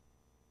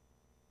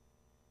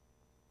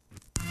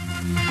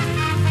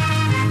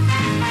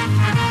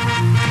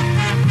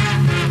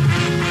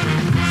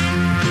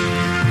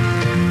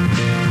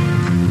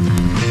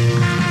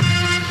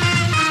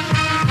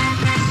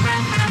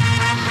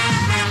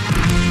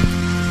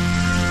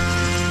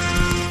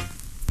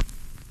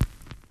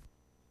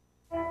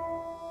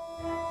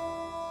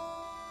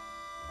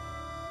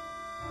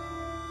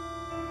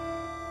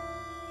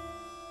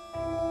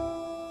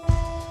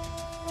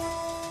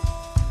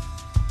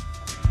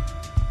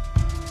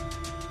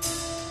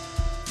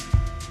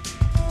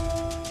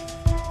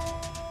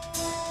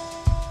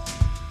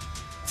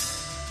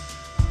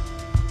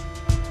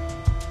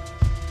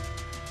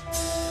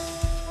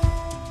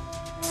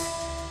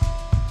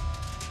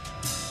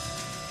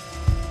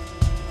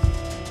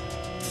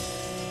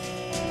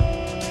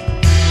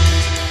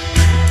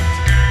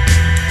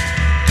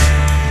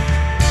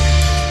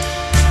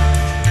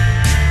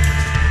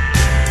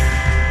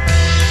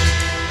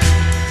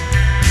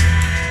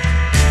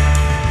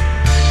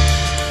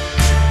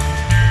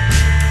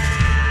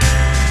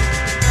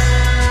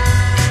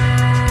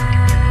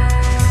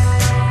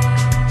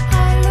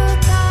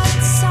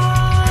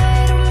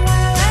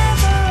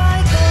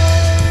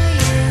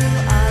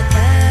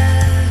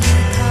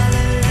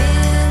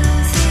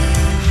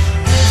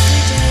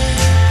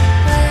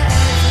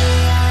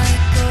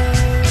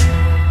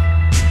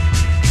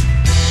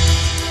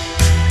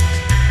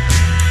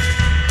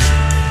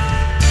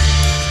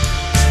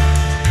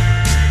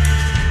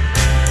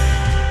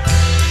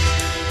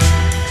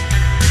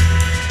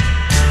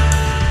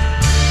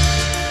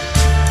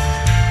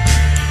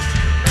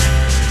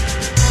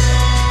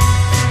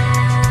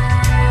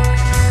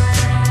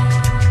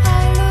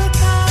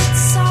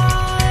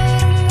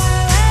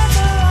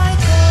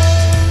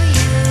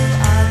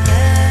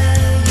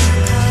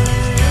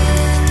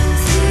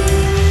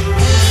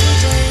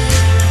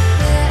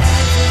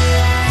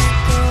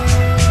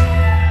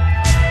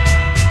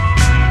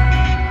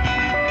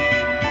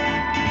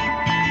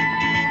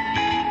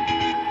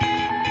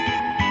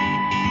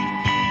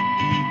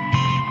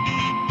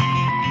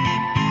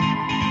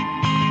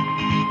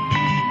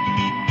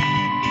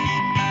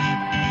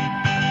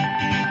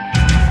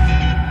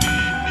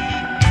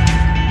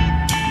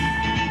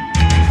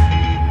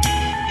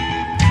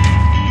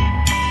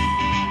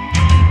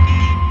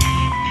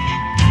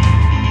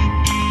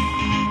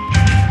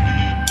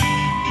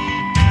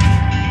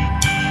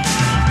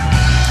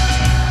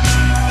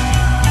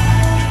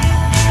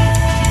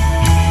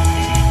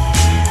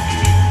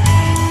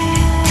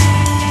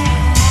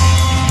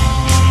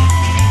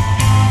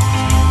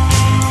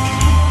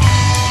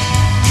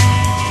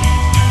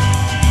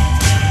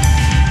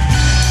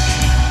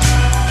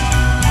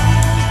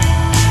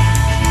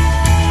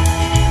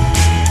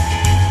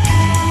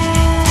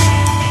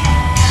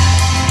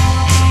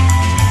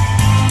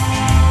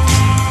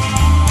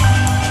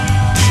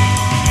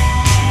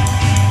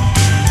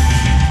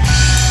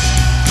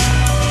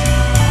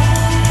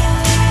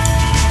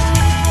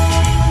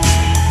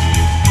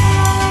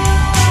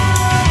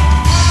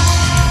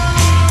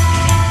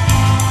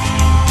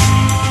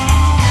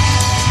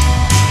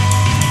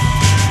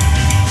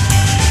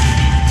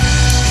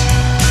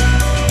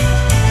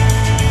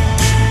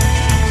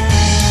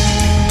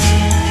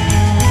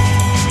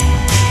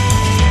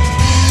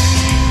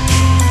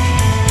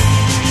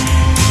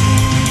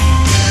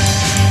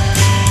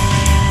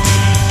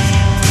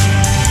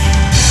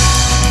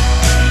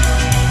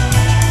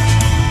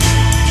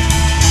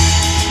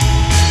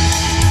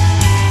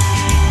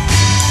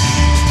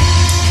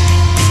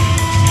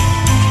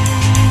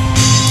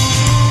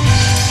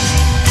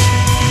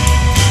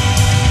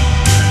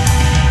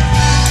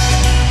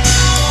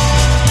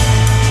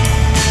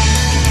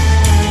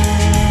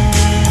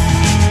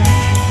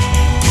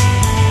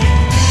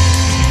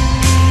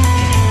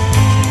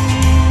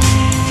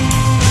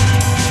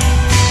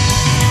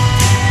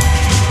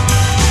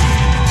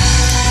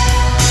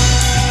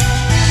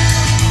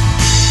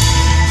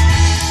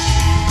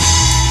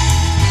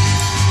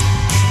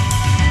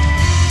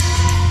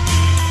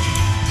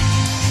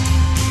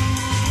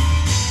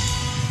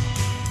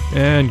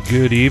And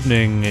good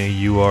evening.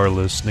 You are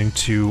listening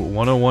to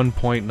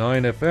 101.9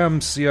 FM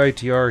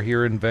CITR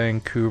here in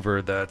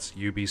Vancouver. That's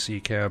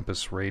UBC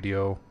Campus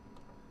Radio.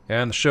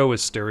 And the show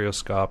is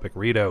Stereoscopic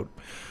Readout.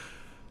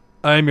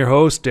 I'm your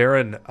host,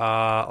 Darren,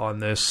 on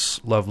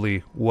this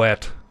lovely,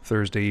 wet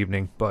Thursday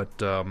evening. But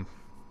the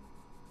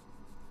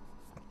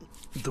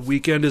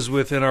weekend is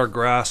within our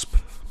grasp,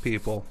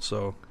 people.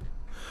 So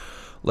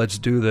let's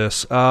do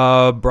this.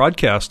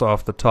 Broadcast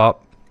off the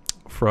top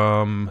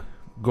from...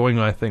 going,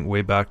 I think,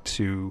 way back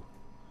to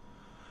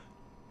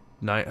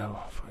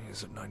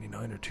is it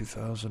 99 or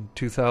 2000?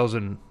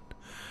 2000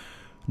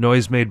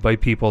 Noise Made by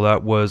People.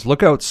 That was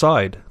Look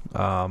Outside.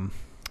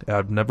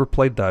 I've never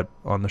played that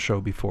on the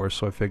show before,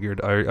 so I figured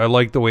I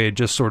like the way it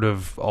just sort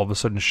of all of a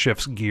sudden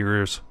shifts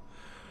gears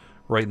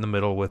right in the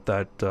middle with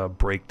that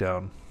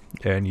breakdown,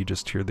 and you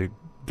just hear the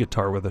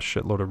guitar with a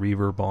shitload of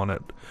reverb on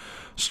it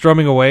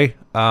strumming away.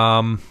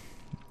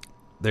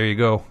 There you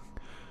go.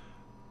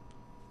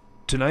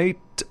 Tonight,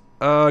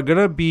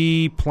 gonna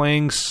be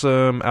playing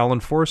some Alan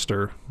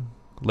Forster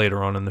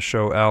later on in the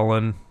show.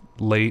 Alan,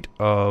 late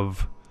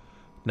of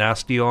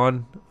Nasty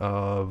On,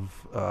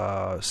 of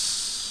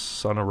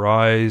Sun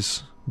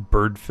Arise,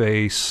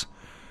 Birdface,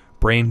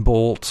 Brain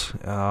Bolt,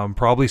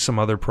 probably some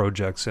other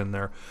projects in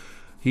there.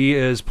 He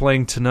is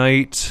playing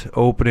tonight,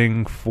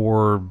 opening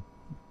for,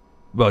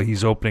 well,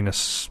 he's opening a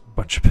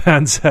bunch of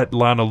bands at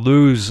Lana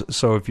Lou's,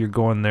 so if you're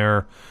going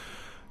there,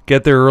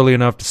 get there early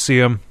enough to see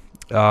him.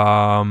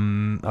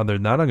 Other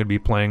than that, I'm going to be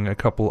playing a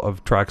couple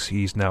of tracks.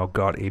 He's now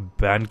got a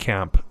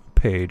Bandcamp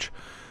page.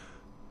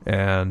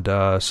 And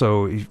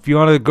so if you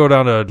want to go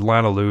down to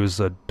Lana Lou's,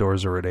 the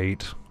doors are at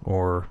 8,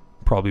 or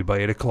probably by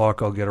 8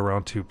 o'clock I'll get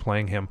around to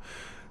playing him.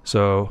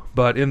 So,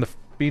 but in the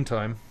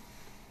meantime,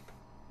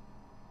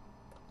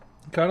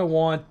 I kind of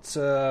want,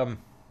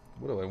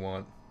 what do I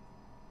want?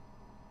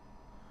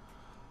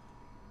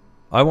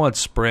 I want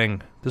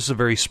Spring. This is a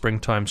very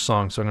springtime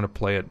song, so I'm going to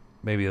play it.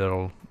 Maybe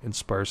that'll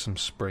inspire some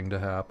spring to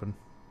happen.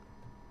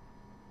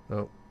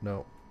 Oh,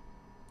 no.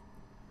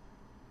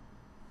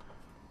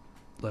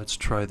 Let's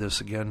try this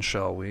again,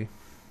 shall we?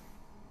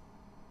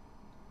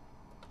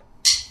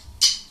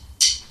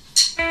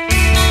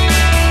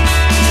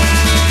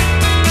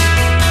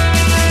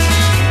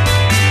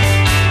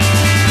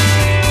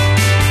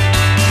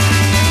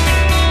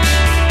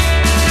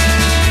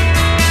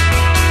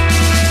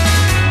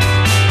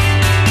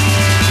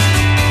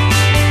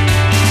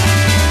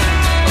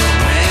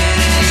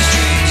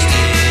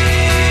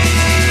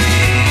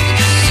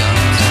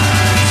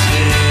 Sometimes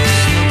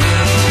there's no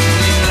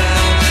going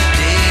out,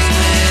 days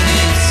when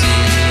it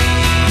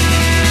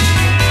seems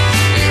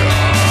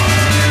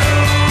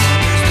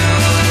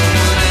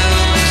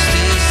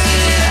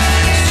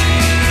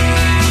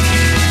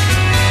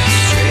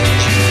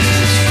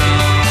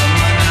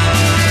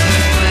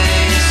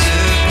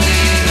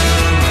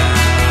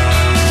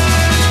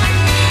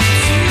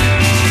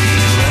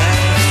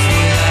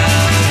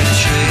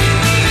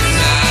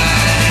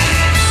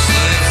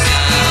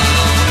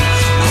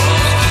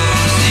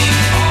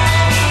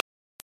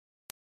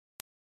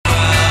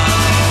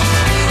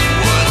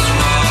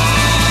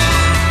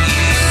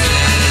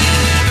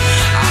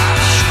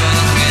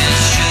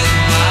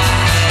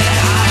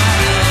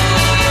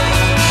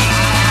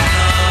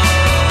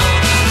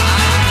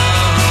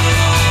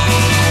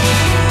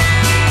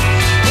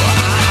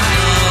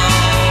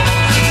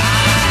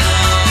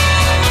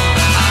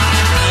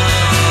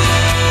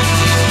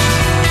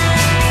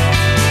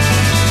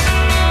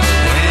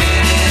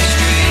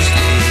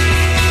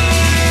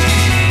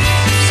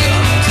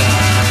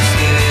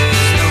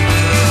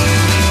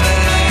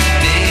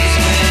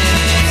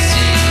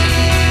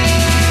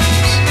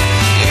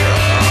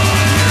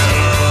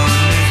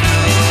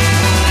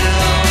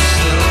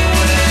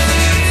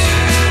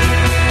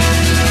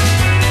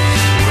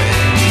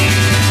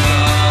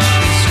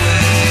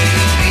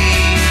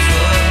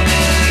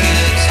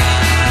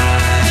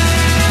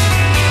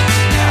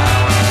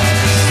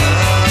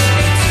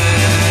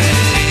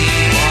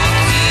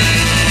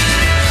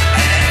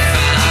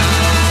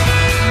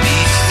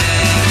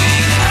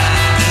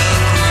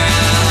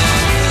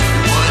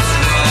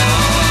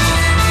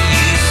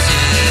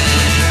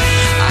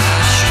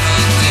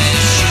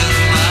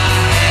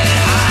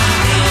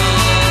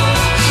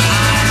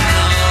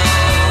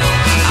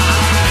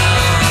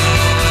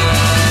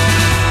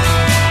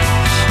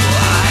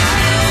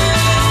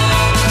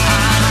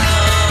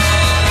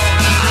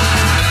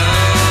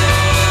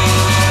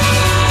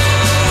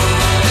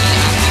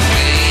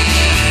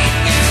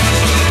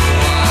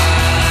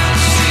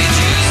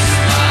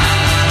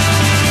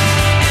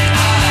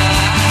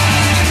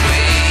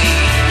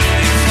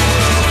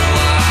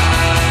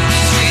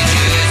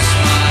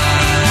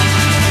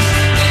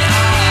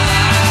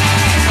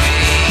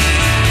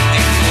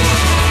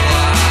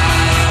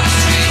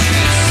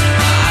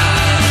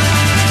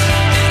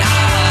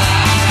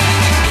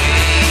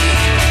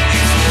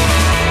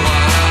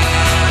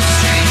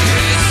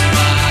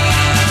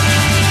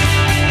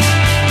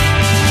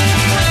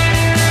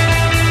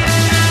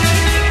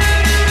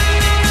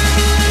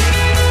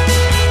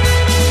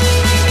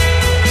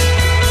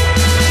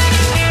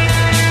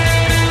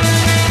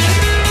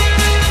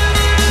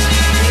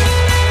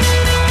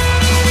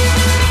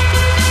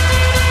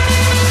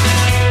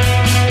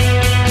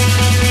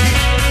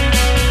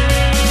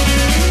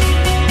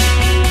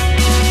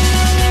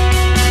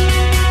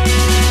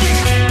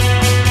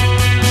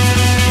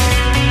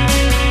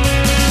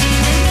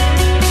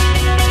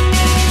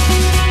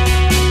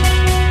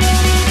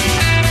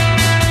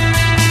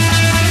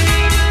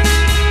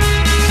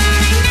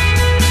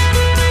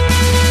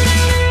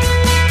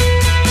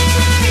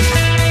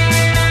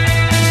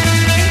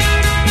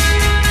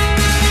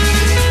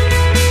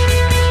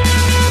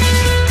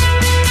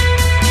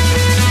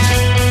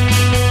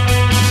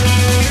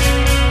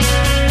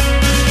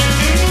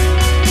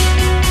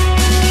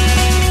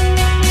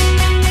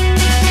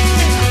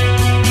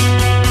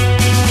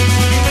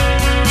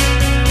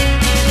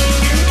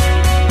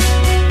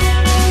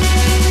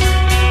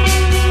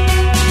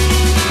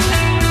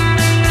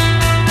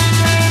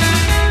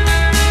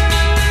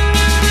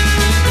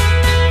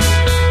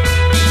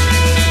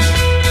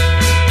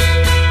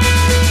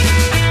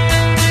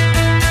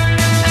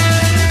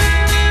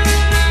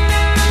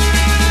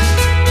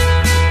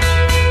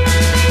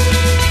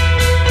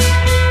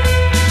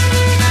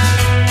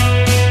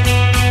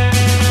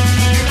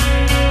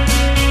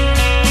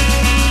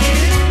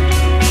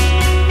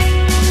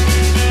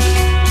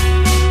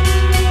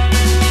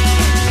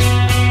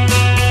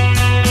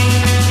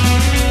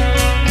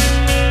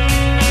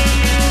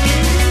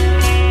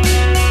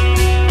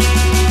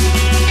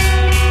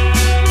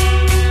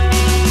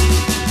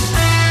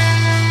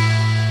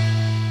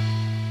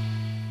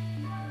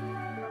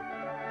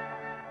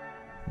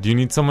Do you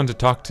need someone to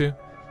talk to?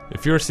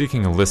 If you are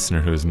seeking a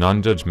listener who is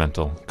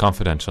non-judgmental,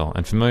 confidential,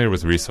 and familiar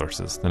with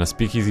resources, then a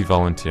Speakeasy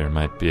volunteer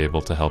might be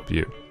able to help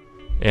you.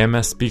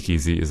 AMS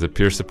Speakeasy is a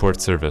peer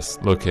support service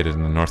located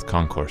in the North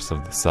Concourse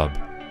of the Sub.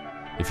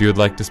 If you would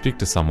like to speak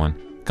to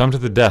someone, come to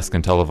the desk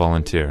and tell a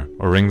volunteer,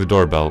 or ring the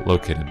doorbell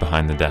located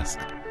behind the desk.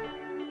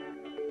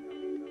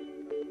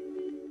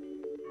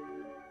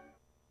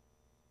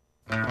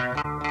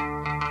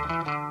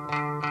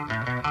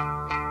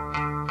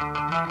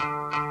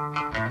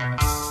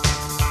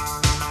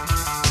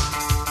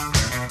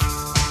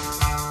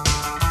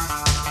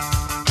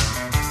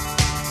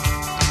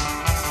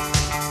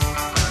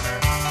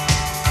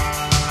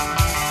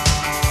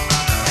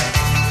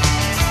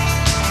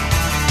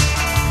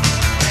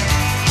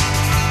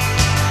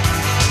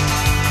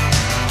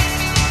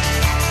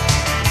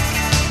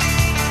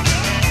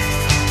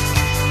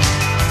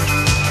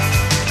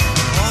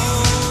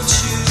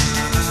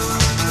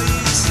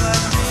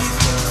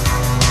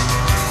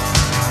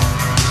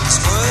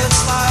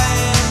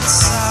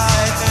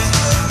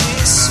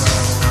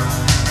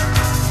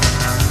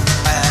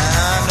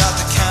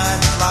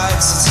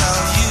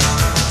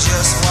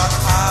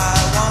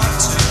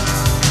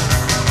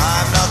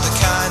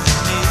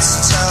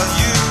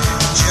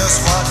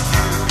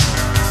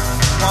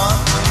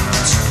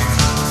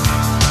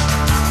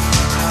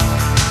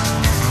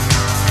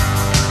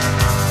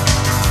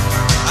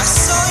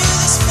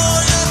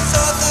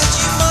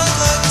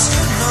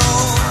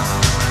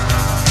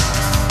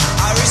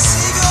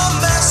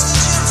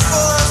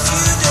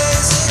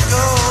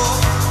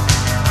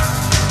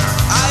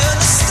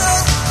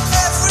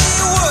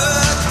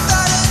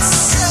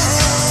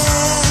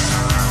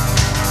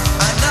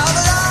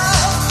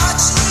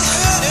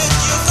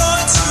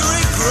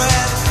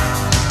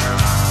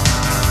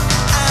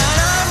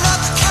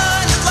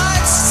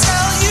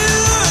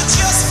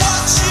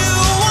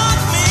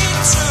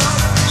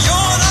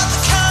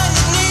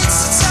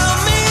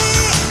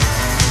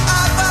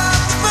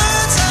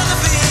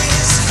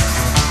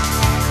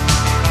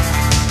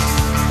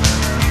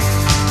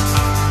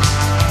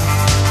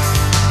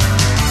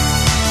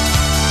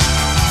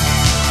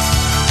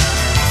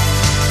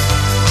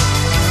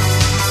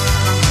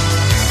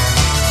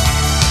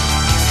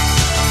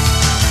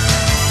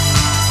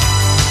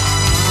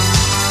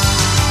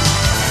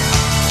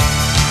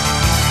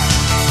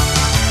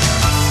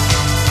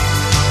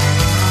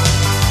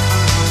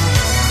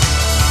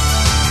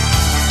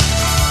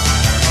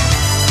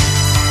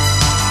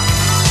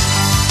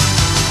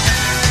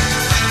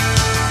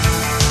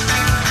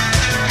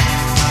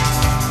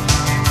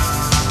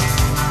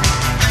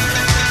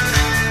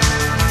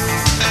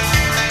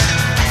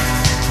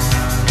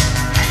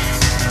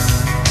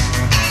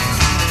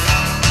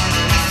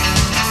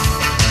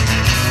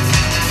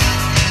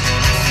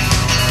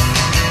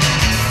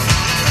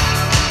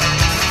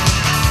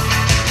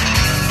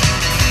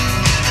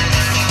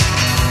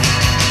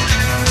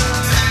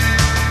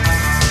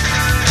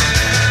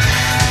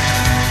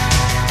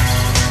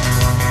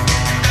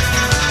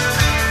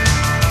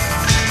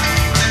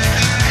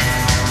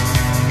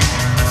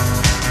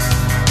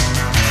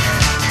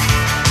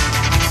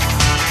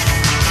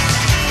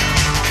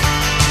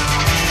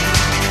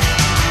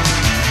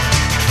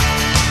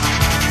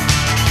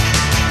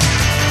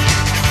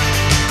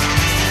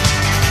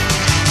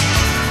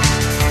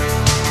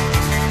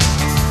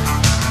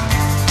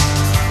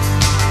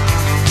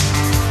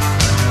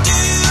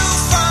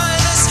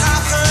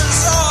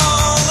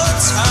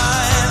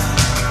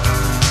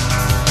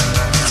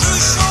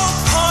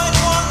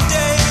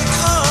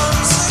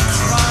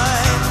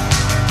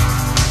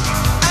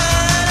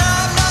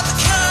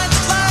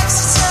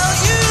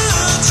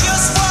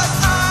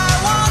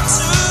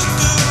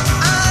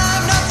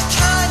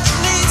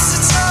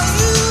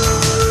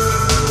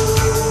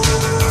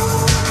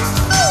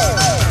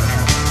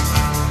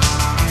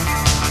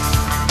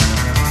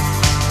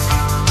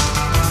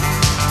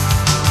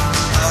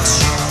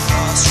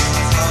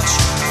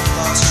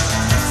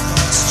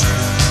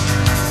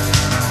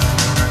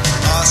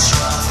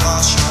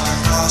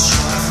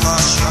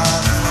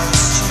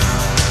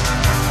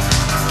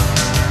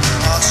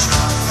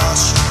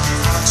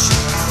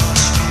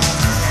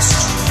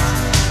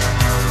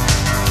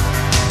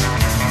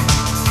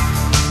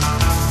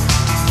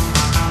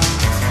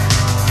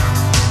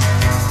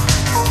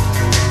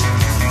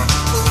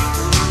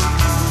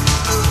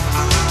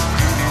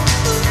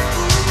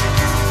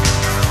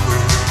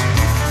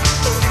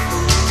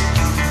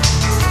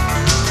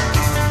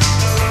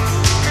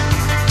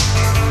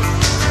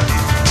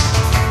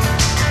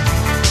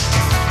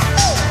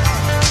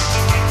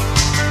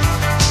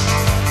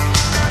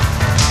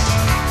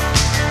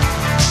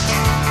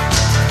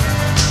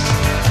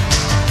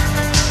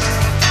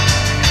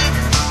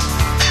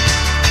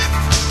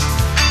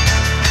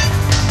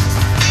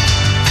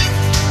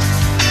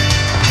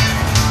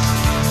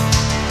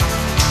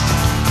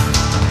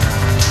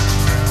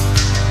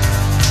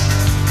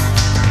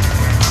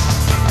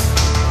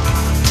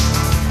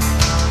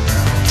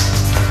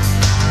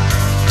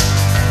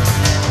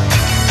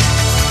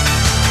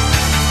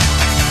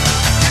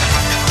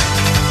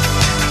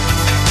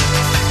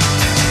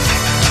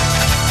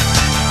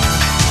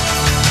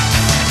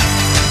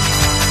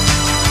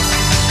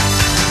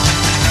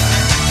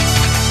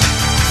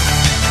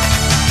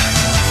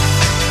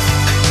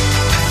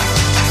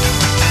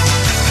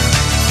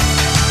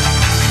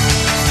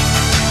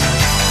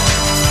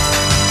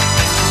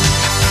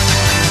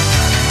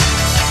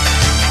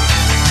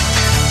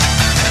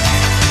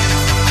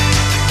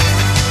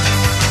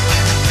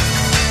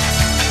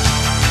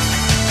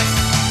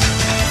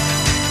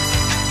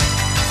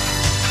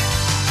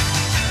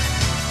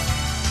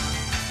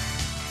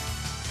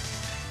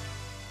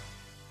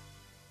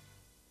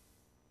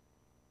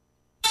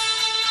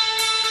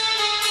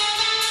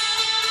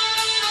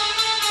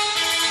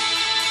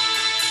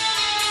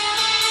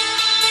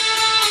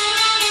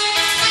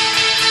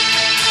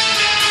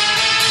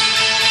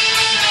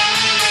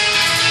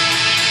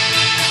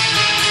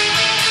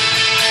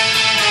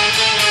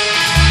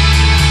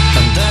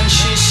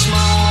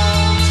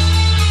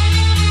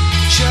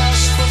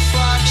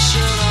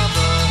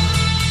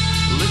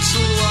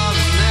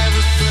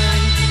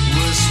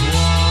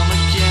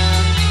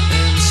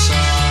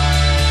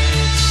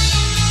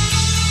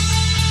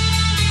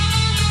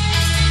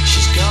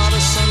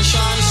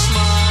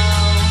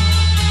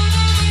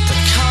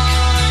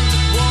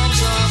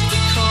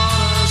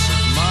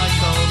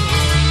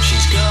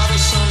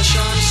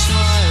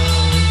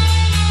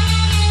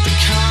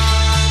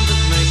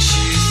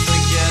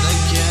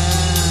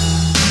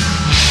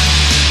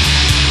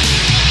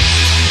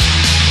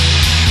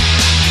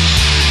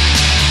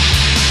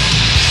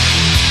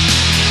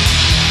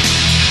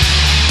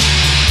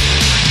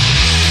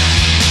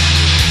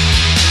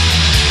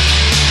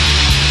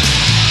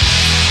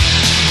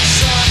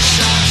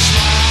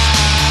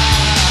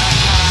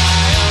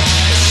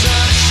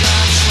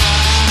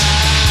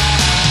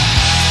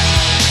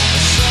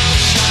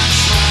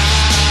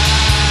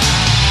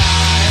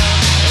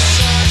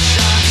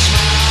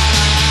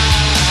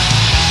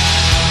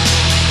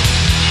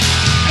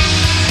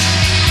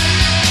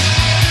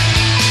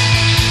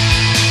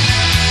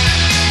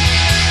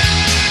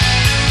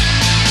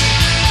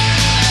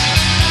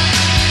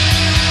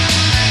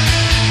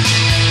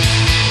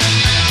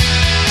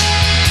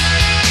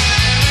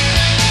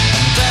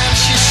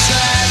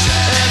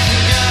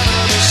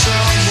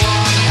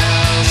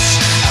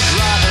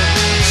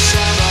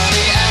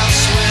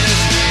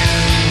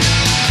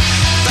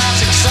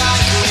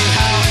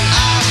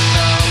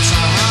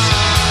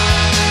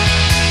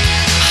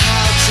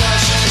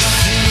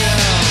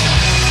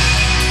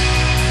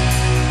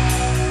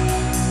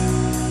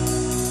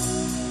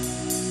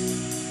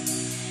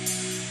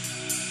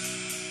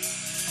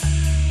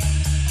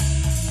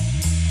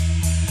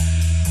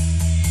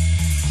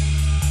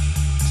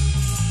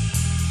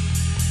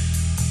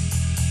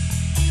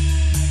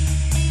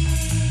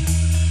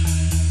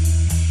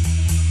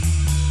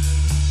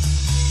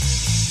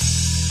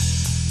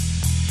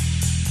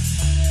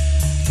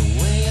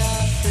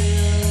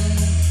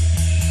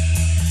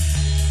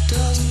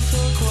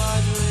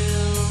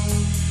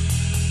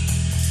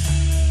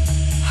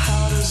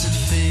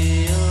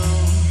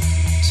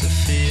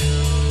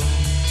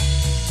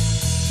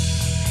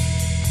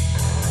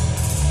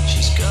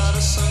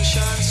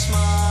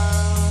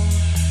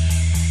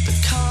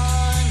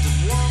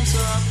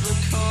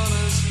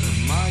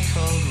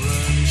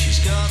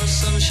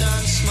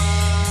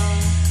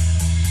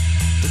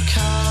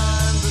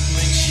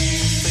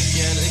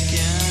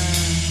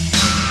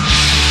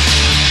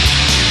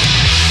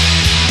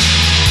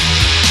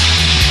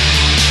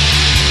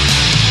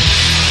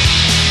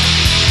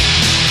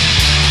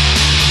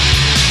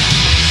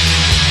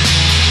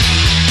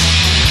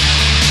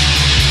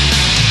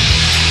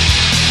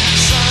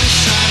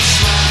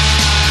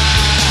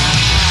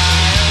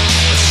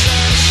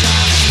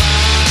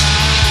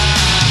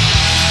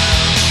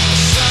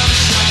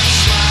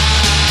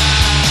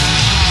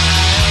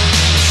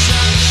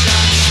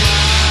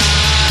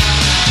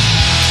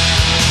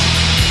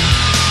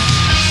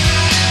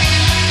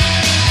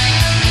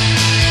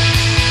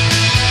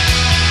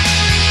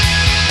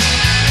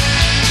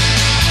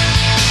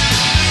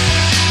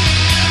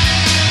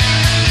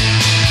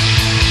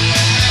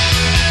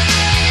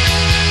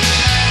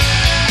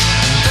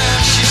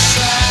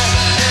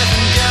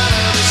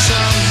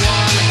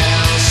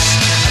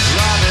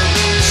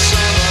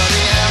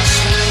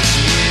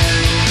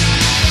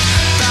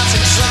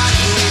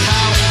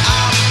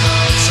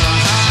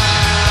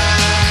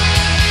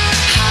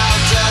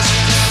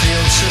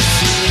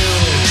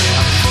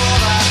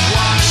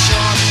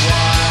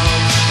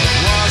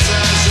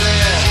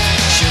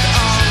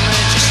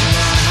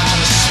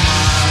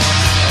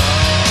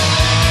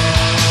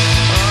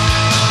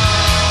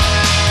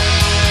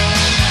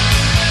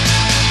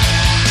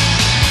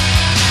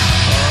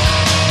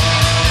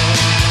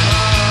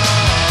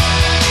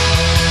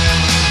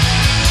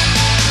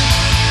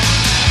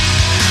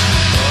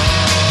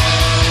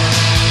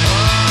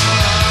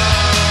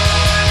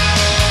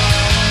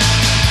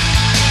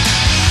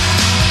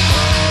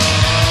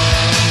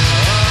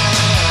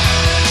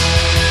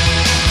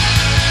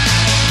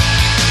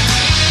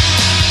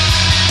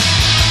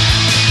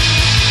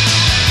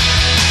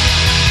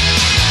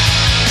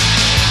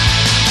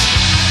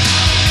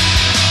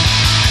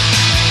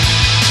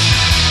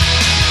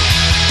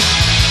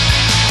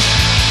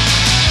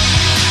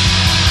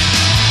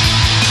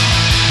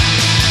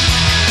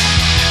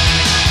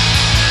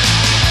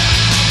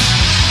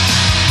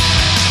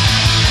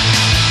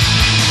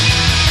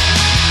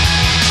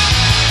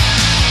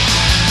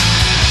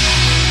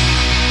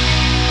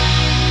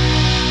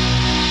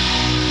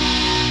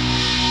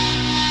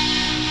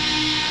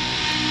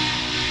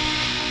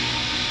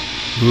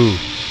 Ooh,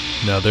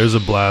 now there's a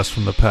blast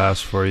from the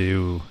past for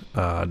you.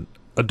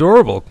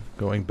 Adorable,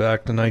 going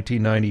back to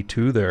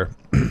 1992 there.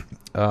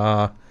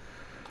 From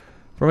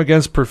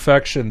Against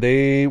Perfection,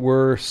 they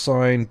were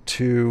signed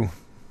to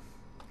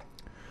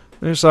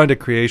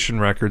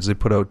Creation Records. They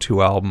put out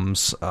 2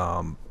 albums.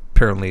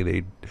 Apparently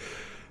they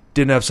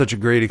didn't have such a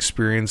great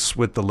experience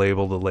with the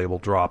label. The label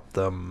dropped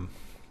them.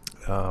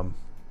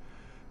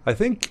 I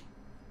think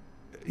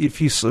if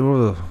you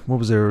what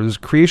was there? It was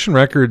Creation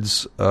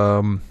Records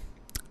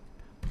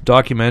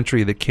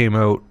documentary that came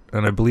out,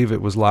 and I believe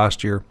it was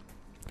last year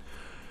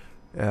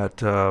at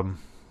the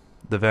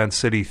Van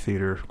City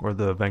Theatre, or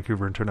the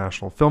Vancouver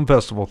International Film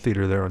Festival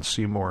Theatre there on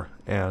Seymour.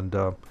 And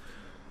Alan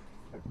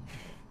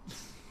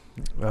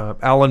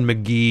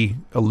McGee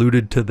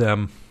alluded to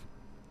them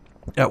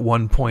at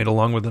one point,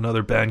 along with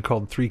another band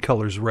called Three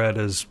Colors Red,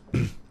 as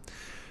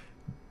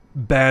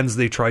bands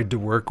they tried to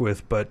work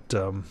with, but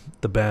the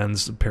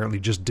bands apparently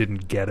just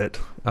didn't get it,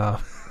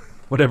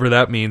 whatever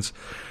that means.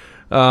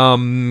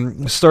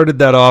 Started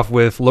that off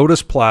with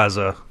Lotus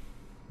Plaza,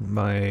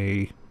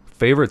 my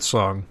favorite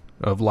song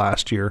of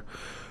last year.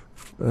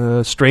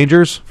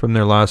 Strangers, from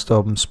their last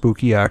album,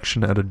 Spooky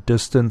Action at a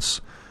Distance.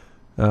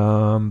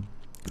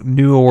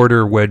 New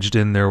Order wedged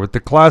in there with the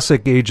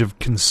classic Age of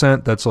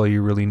Consent. That's All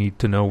You Really Need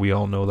to Know. We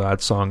all know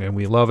that song and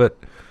we love it.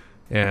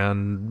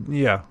 And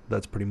yeah,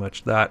 that's pretty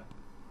much that.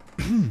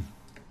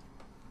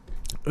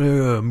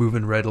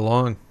 Moving right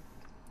along.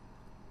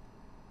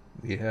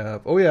 We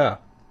have,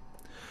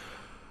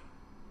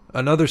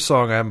 another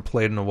song I haven't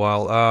played in a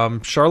while.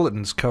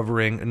 Charlatans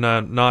covering,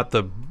 not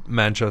the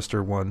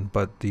Manchester one,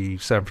 but the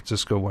San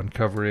Francisco one,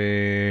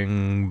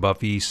 covering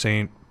Buffy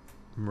St.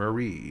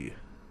 Marie.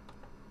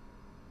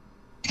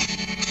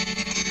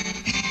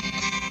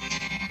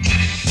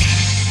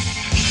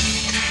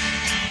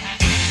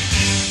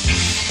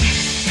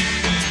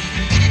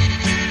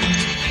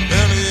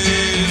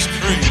 Belly's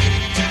crazy,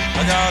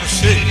 I got a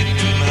shake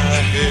in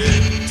my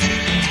head.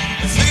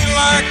 I feel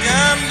like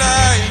I'm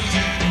dying,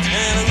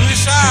 and I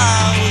wish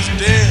I was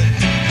dead.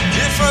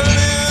 If I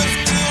live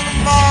till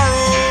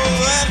tomorrow,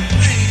 that'd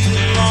be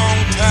a long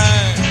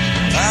time.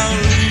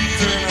 I'll read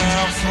and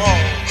I'll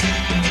fall,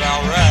 but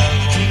I'll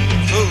rise on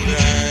the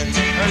codeine.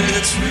 And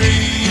it's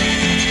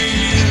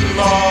real,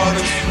 Lord,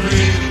 it's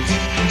real.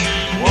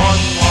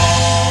 One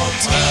more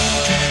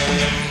time.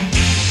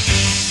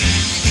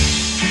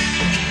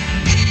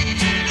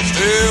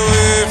 Stay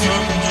away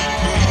from the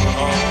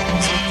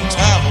poodles of the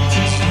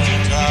taverns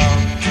in town.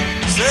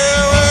 Stay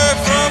away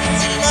from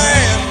the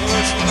man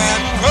pushing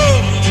that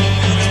coat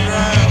in the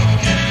ground.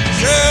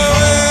 Stay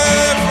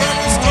away from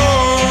the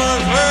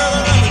stores where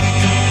the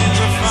remedies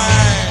are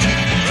fine.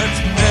 But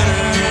you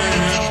better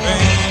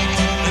pay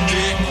than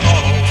be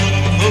called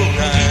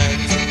codeine.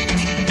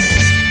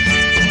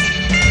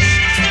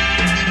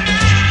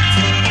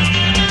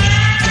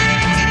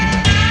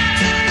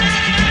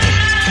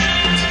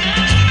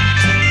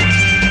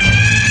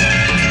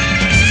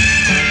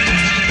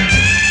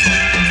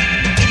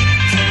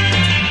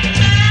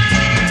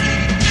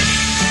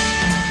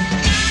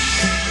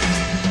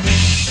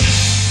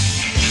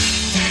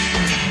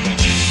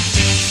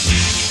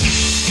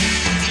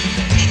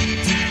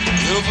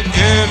 You'll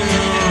forget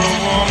you're a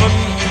woman,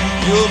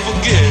 you'll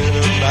forget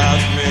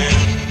about men.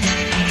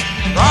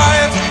 Try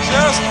it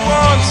just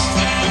once,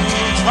 and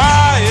you'll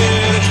try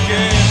it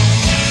again.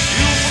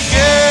 You'll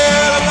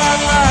forget about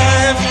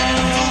life,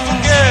 you'll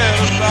forget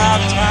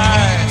about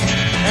time,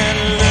 and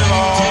live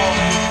all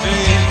the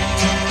days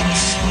a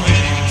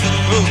slave to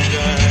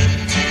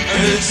codeine.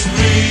 And it's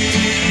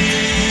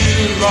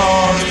real,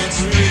 Lord,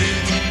 it's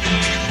real.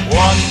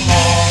 One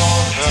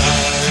more time.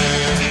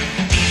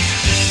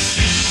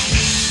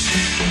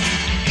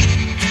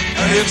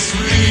 And it's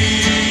real,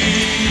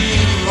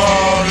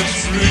 Lord,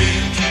 it's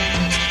real.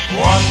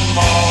 One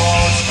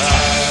more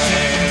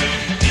time.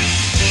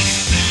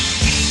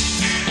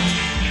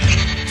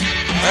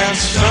 And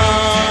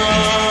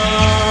summer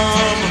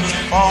and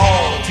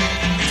fall,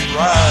 you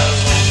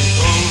rise on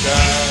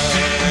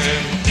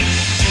codeine.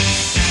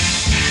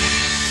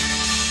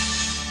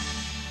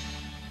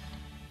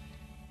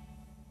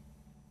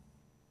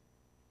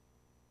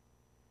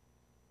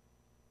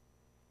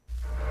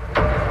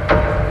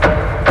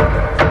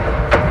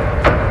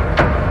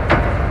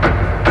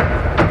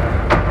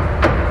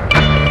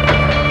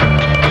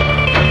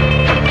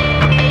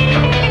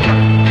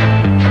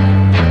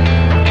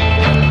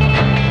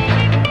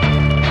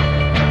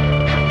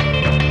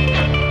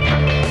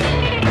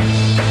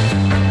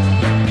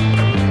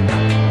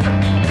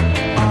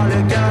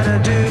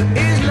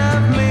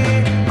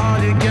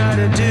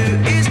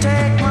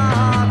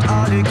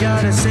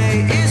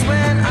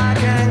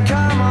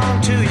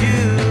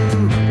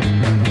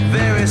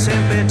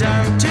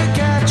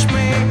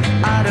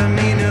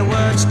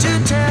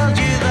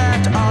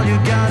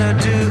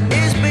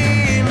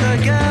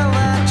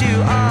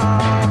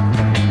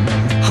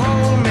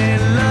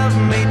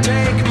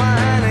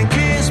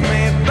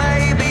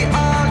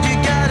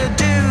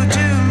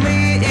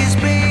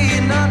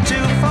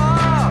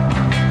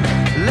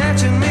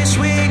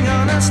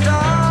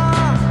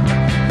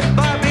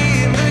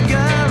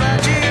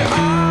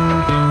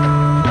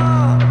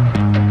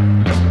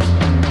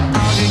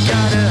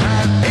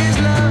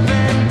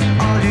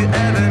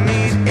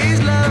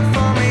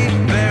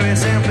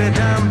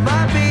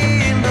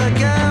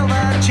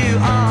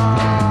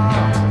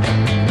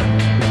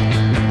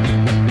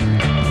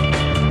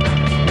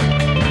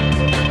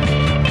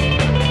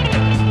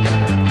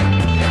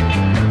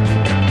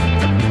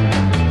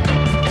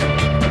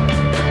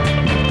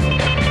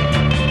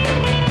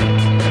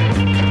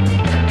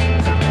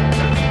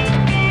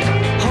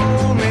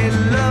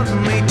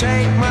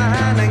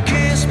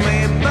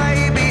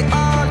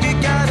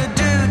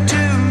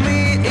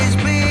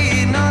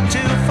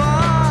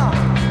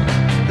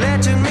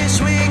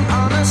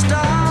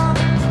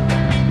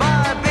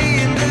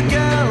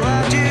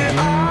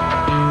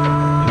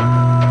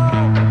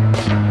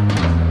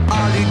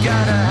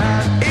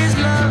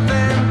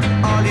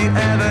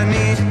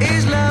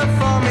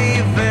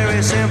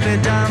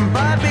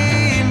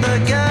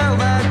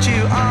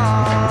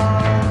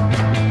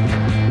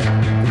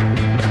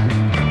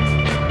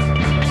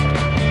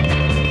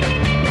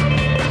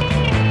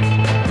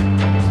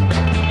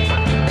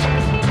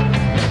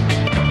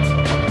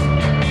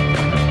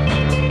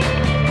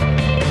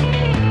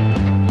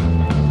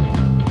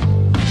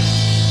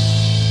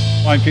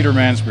 I'm Peter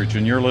Mansbridge,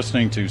 and you're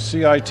listening to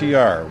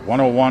CITR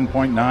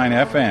 101.9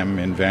 FM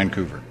in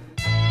Vancouver.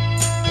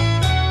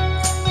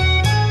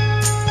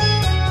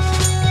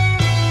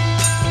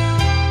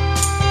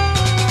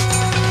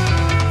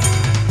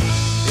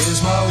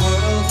 Is my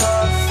world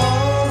not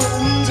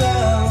falling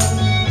down?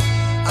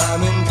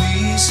 I'm in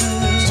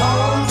pieces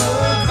on the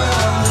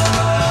ground, and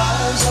my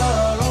eyes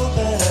are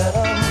open, and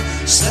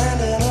I'm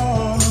standing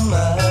on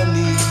my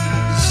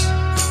knees.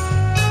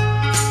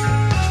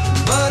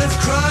 But if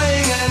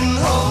crying and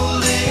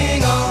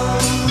holding on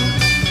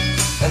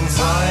and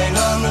flying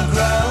on the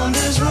ground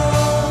is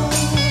wrong,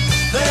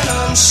 then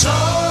I'm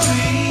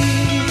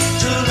sorry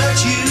to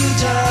let you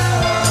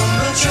down.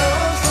 But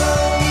you're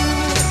from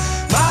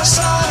my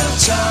side of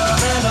town,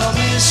 and I'll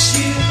miss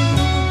you.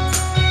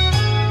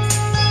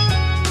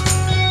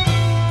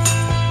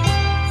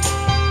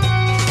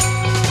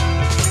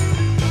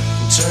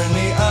 Turn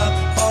me up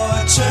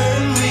or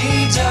turn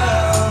me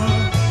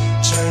down,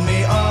 turn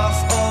me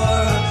off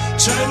or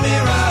turn me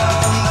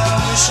round. I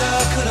wish I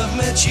could have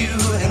met you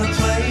in a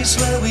place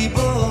where we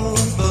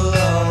both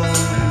belong.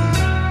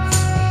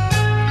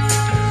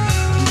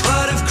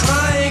 But if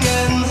crying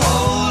and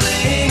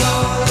holding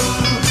on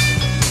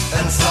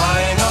and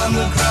flying on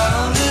the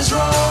ground is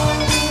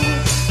wrong,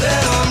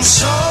 then I'm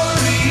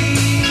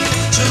sorry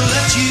to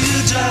let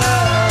you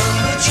down.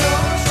 But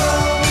you're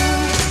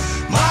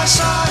from my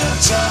side of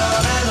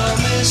town, and I'll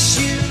miss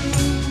you.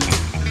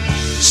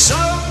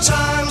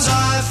 Sometimes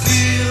I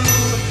feel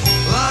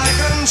like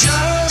I'm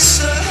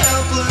just a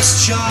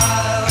helpless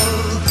child.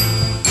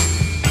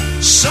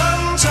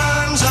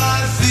 Sometimes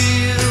I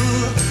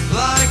feel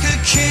like a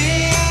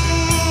king.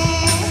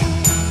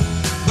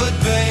 But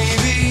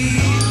baby,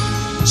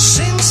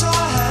 since I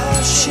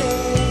have changed,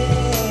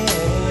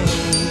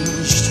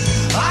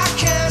 I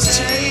can't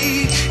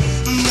take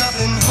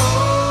nothing home.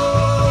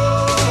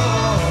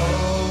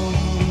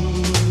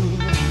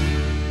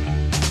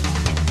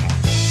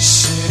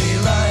 City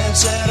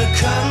lights at a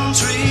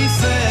country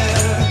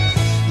fair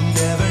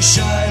never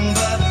shine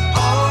but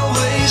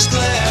always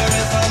glare.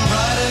 If I'm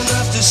bright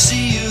enough to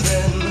see you,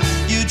 then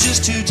you're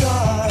just too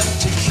dark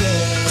to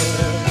care.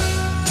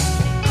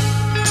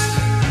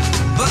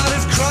 But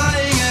if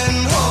crying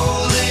and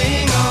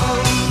holding on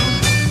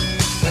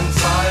and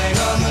flying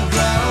on the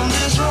ground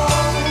is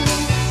wrong,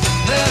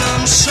 then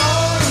I'm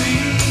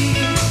sorry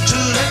to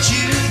let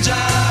you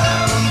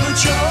down. But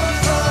you're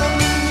from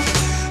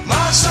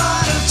my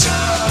side of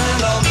town,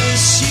 and I'll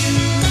miss you.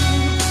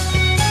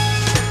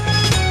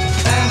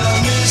 And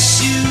I'll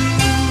miss you.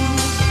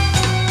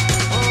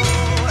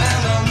 Oh,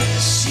 and I'll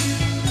miss you.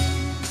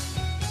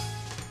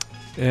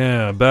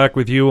 Yeah, back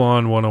with you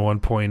on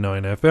 101.9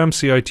 FM,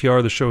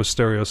 CITR. The show is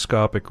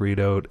Stereoscopic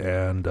Readout,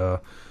 and a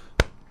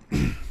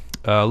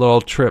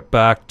little trip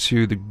back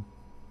to the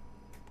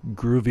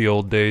groovy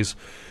old days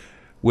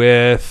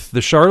with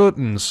the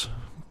Charlatans,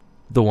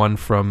 the one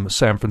from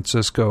San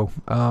Francisco.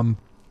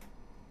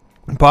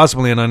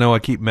 Possibly, and I know I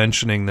keep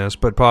mentioning this,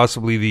 but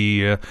possibly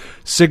the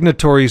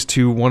signatories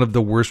to one of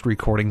the worst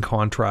recording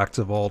contracts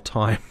of all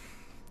time.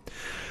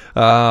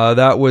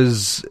 That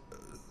was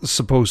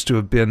supposed to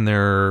have been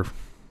their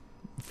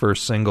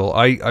first single.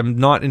 I'm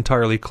not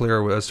entirely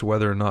clear as to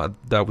whether or not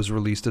that was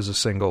released as a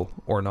single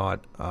or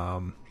not.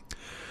 Or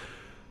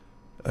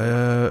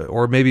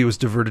maybe it was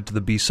diverted to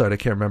the B-side, I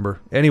can't remember.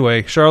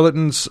 Anyway,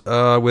 Charlatans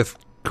with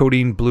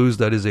Codeine Blues.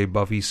 That is a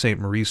Buffy St.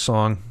 Marie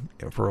song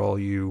for all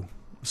you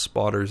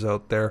spotters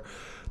out there.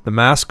 The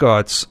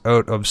Mascots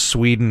out of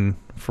Sweden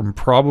from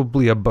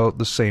probably about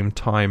the same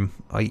time,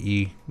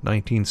 i.e.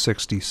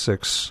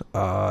 1966.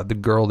 The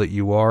Girl That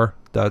You Are.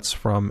 That's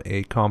from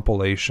a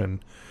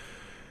compilation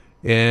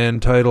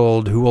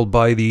entitled Who Will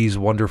Buy These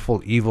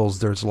Wonderful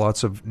Evils. There's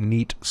lots of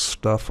neat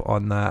stuff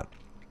on that.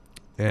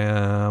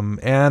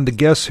 And the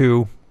Guess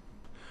Who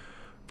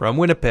from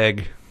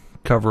Winnipeg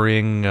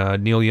covering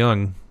Neil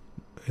Young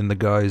in the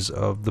guise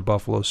of the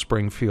Buffalo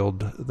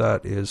Springfield.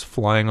 That is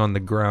Flying on the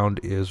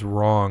Ground Is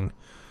Wrong.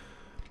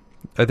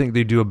 I think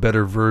they do a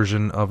better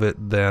version of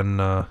it than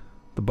the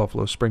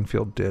Buffalo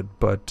Springfield did.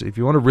 But if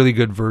you want a really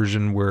good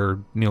version where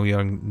Neil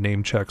Young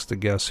name checks the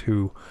Guess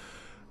Who,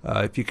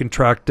 if you can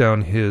track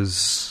down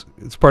his,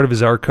 it's part of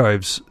his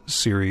Archives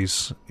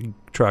series,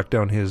 track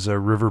down his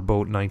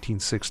Riverboat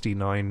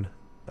 1969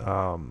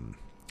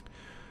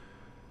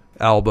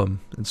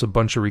 album. It's a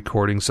bunch of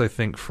recordings, I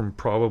think, from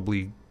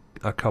probably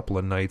a couple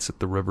of nights at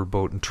the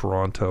Riverboat in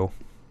Toronto.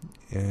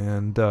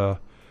 And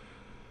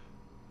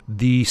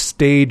the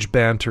stage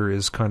banter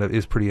is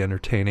pretty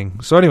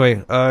entertaining. So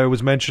anyway, I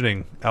was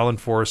mentioning Alan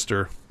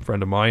Forrester, a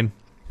friend of mine.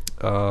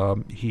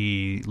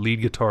 He lead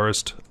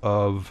guitarist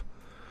of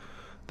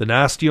the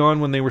Nasty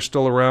On when they were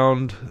still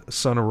around,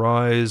 Son of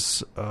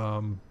Rise,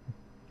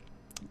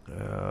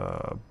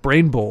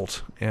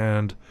 Brainbolt,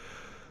 and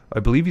I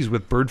believe he's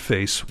with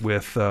Birdface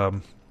with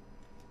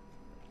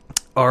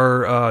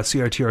our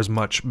CITR's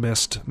much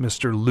missed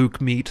Mr.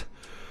 Luke Meat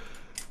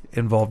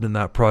involved in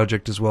that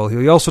project as well.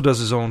 He also does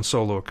his own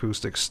solo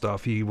acoustic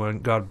stuff. He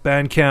got a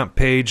Bandcamp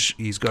page.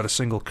 He's got a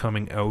single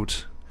coming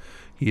out.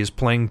 He is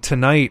playing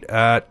tonight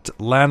at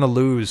Lana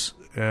Lou's,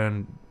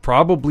 and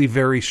probably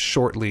very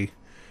shortly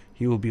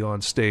he will be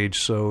on stage.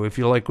 So if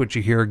you like what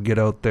you hear, get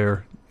out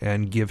there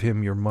and give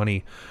him your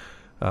money.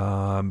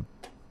 Gonna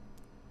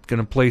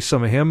play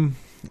some of him.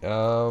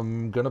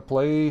 Gonna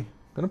play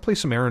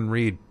some Aaron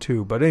Reed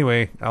too. But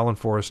anyway, Alan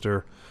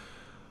Forrester,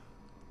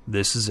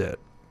 this is it.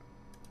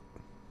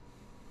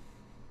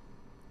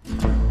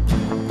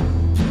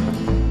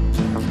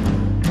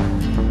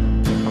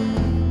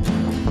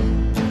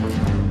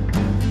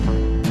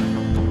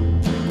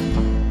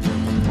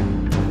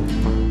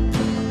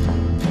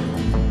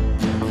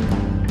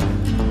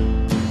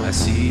 I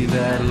see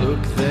that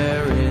look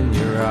there in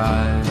your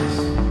eyes.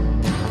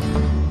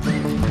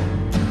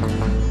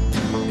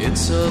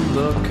 It's a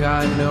look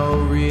I know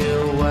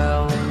real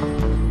well.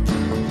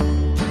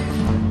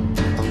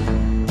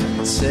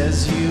 It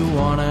says you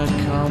wanna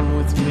come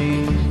with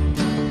me,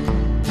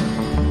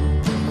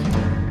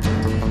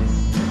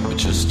 but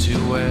just to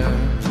where,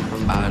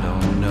 I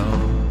don't know.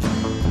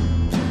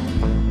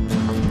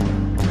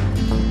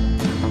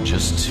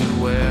 Just to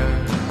where,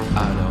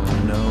 I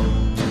don't know.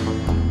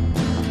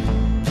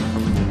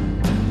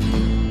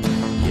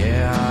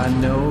 Yeah, I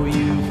know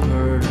you've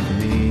heard of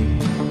me.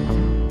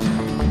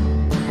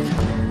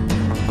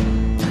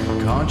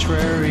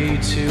 Contrary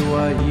to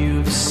what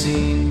you've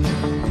seen,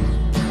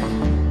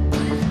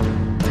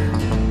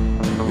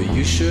 but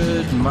you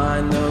should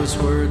mind those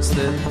words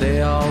that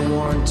they all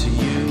warn to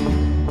you.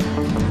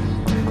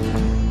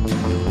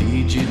 They'll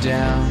lead you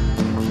down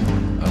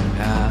a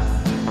path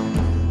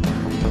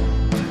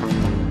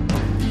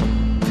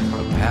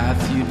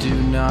you do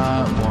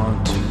not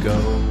want to go.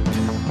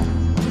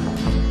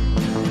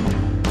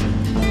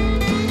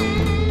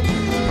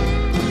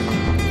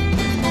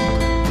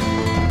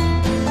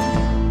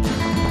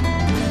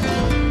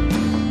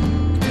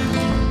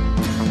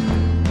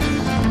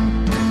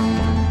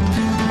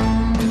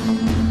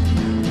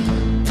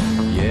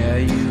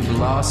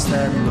 Lost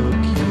that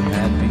look you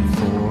had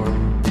before.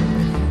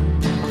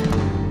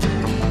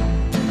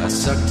 I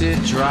sucked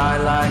it dry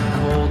like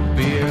cold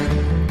beer.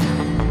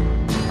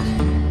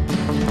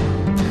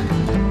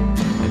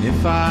 And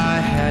if I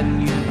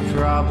hadn't, you'd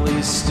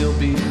probably still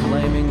be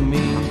blaming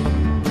me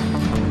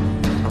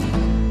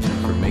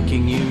for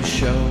making you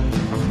show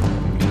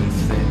me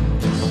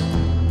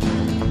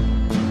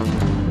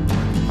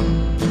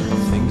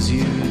things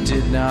you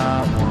did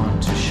not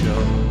want to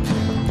show.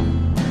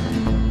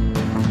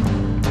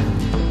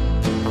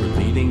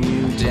 Leading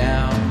you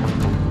down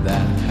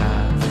that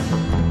path,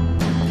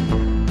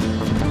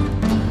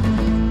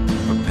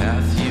 a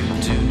path you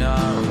do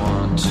not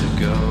want to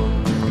go.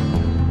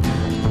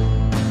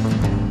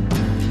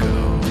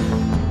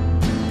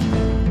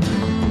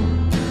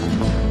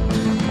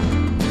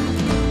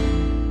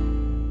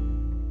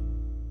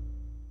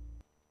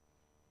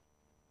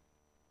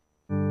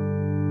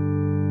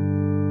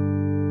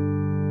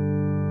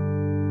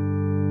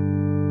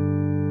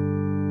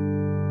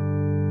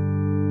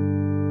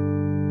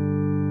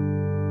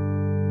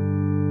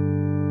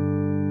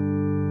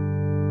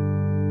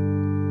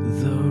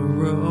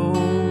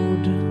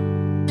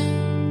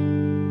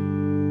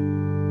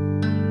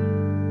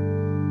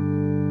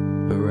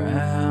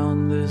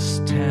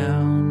 Rivers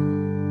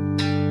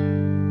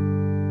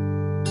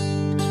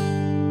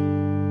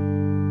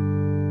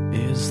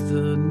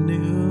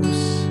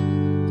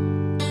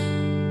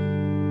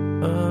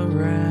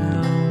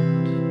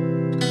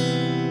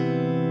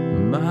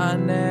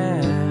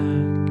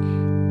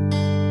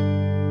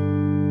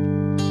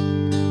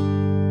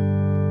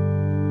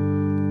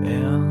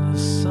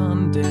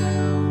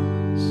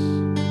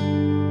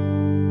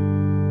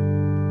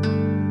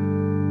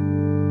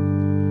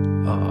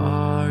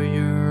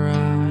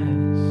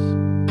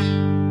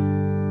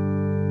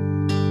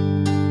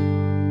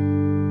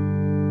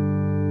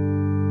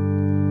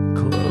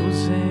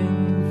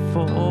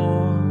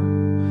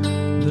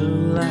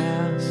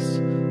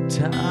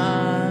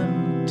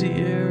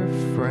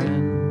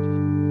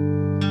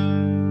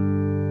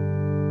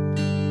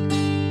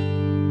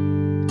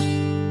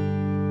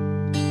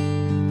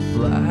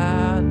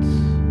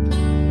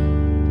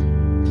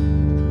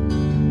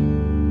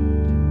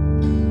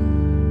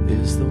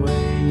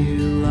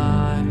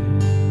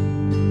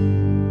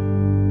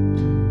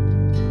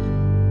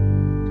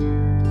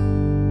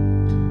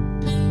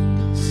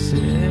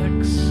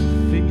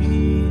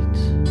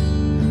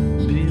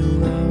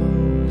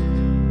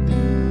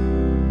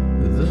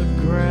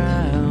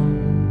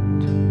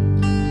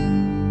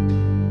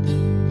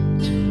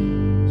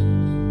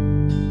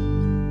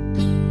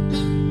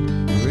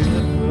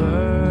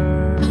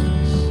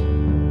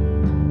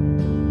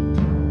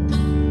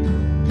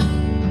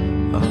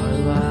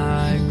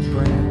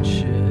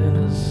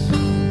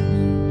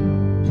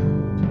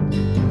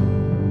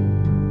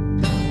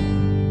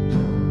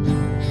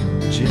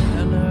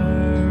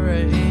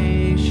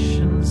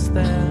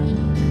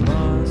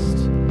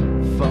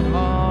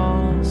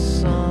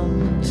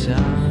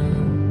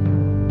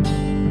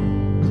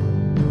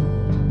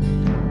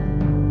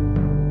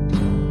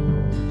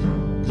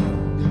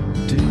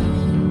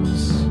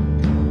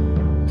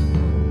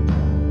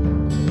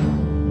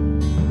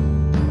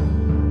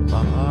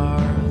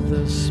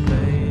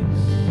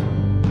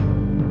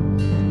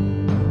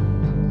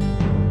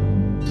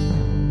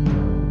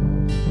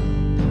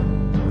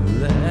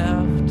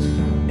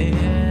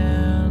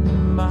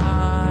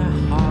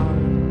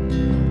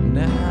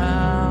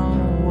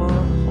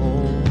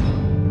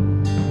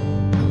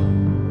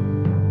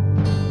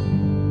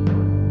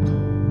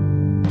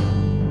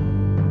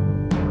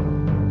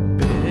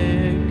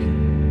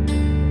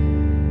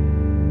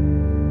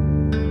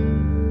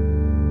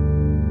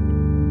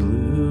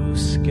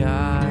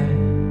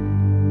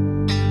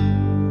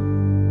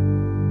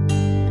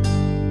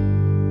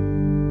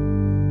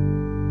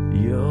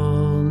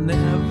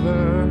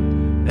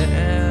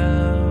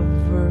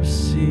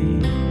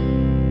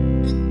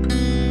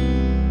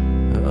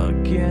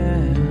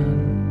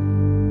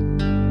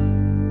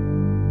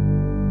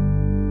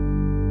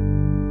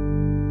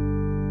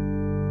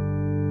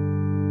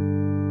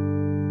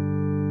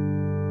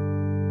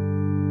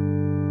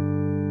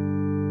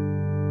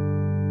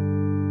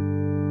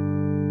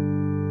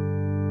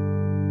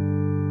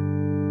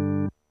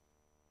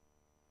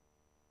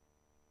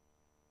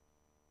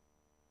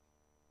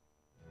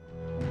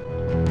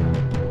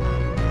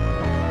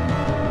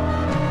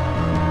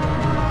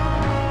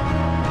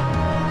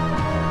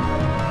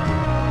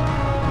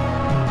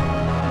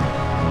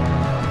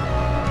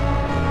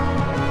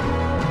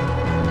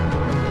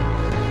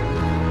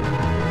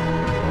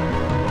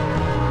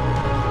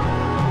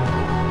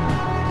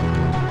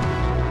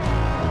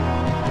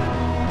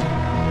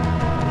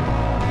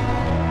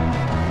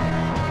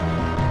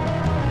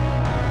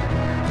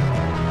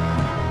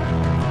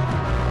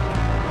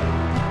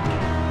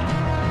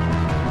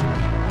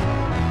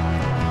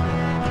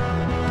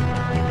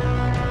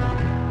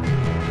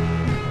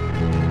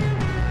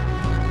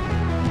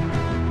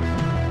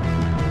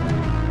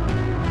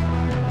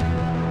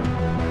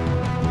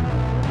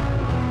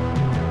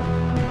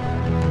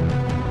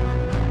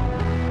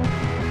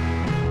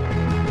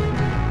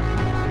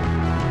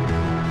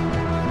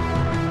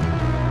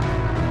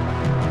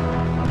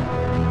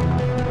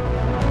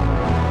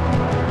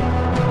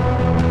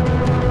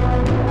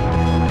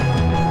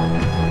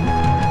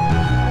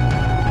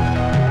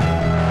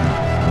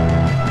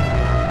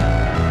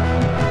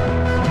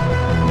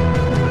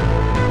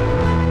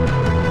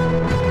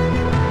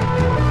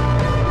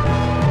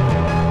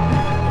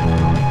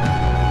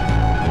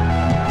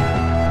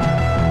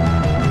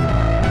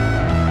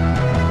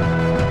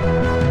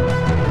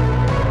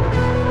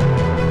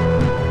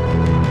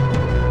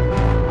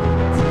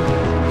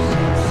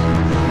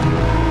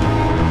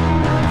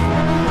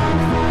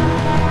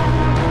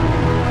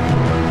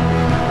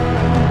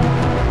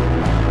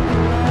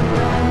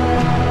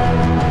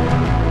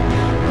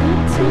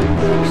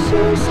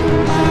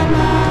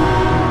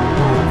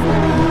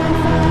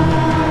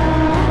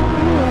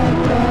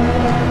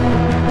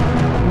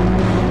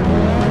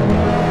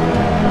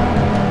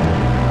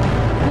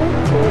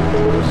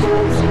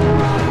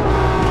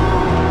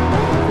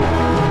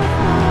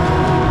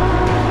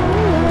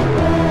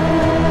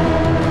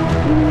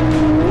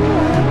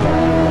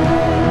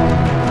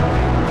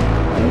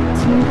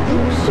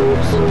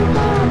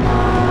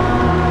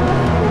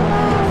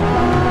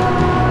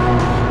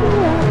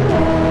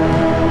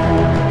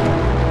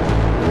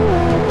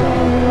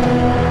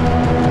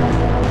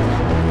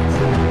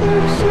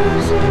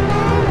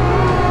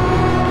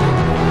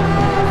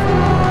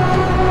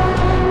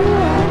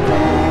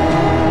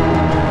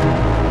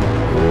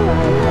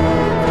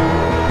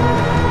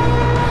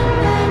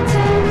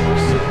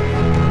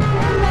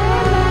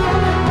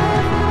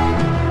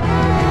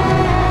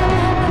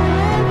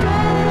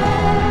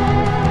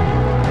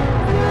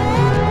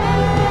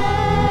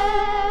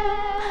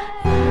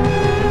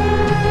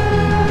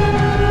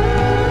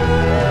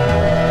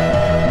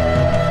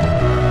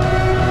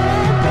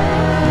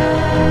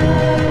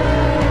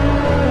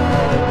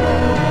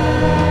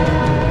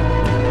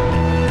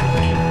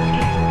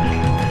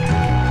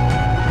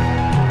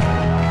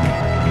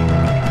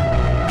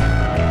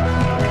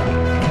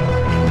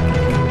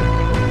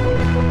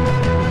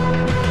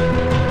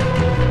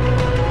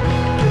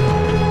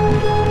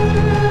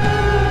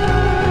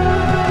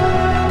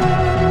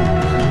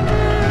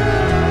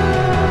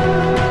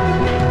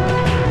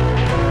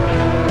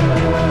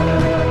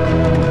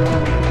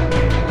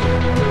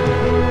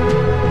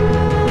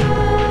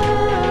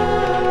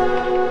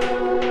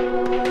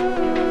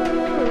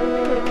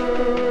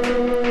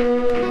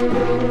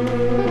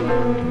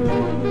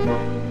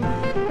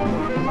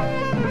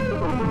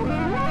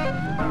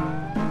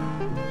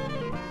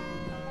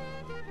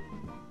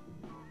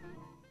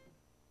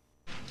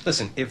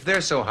Listen, if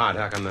they're so hot,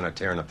 how come they're not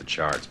tearing up the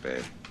charts,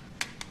 babe?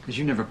 Because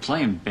you never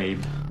play 'em,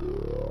 babe.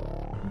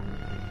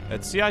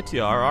 At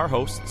CITR, our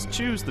hosts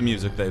choose the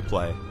music they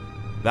play.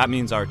 That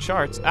means our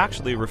charts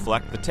actually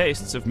reflect the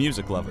tastes of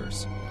music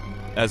lovers,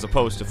 as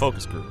opposed to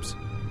focus groups.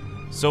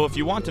 So if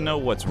you want to know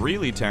what's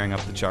really tearing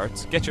up the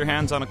charts, get your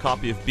hands on a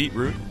copy of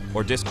Beatroot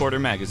or Discorder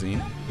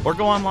magazine, or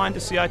go online to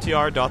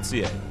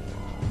CITR.ca.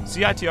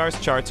 CITR's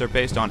charts are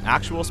based on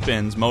actual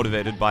spins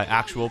motivated by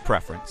actual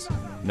preference.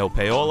 No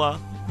payola,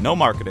 no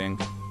marketing,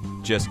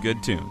 just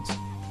good tunes.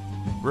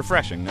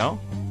 Refreshing, no?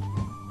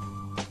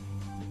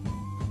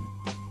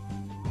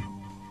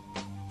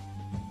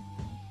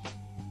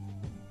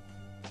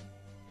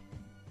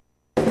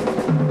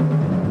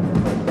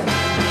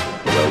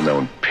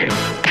 Well-known pimp,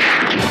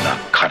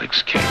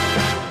 narcotics king,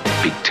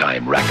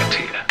 big-time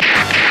racketeer,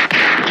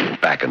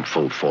 back in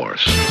full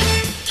force.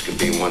 This could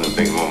be one of the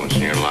big moments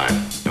in your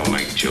life. Don't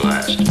make it your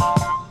last.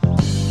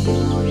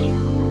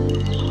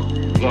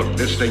 Look,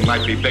 this thing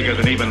might be bigger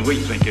than even we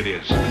think it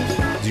is.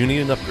 Do you need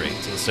an upgrade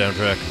to the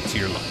soundtrack to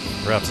your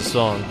life? Perhaps a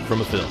song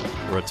from a film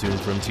or a tune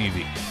from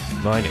TV?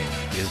 My name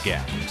is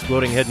Gap.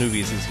 Exploding Head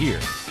Movies is here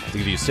to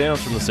give you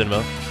sounds from the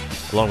cinema,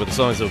 along with the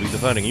songs that will be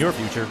defining your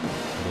future,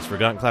 and those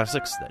forgotten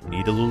classics that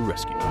need a little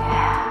rescue.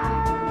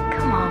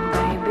 Come on,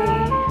 baby.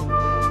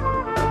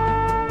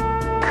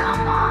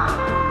 Come on.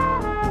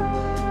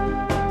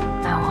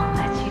 I won't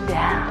let you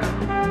down.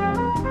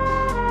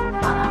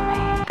 Follow me.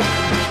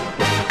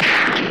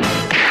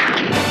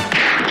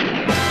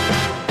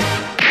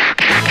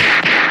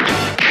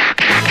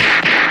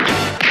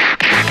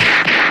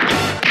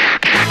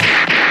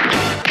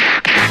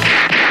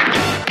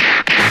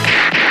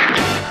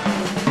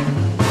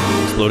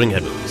 Exploding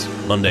Head Movies,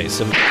 Monday,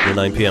 7 to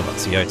 9 p.m. on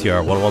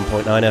CITR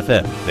 101.9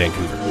 FM,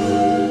 Vancouver.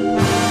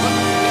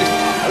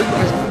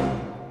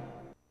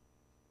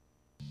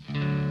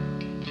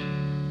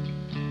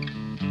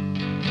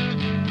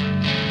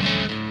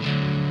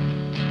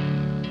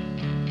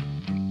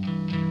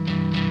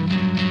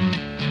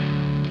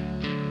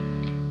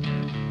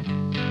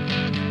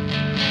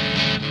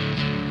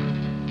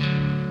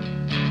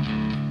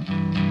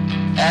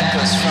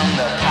 Echoes from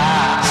the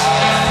past.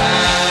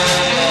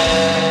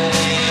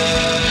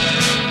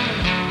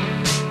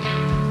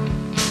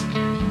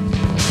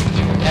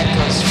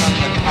 Echoes from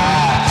the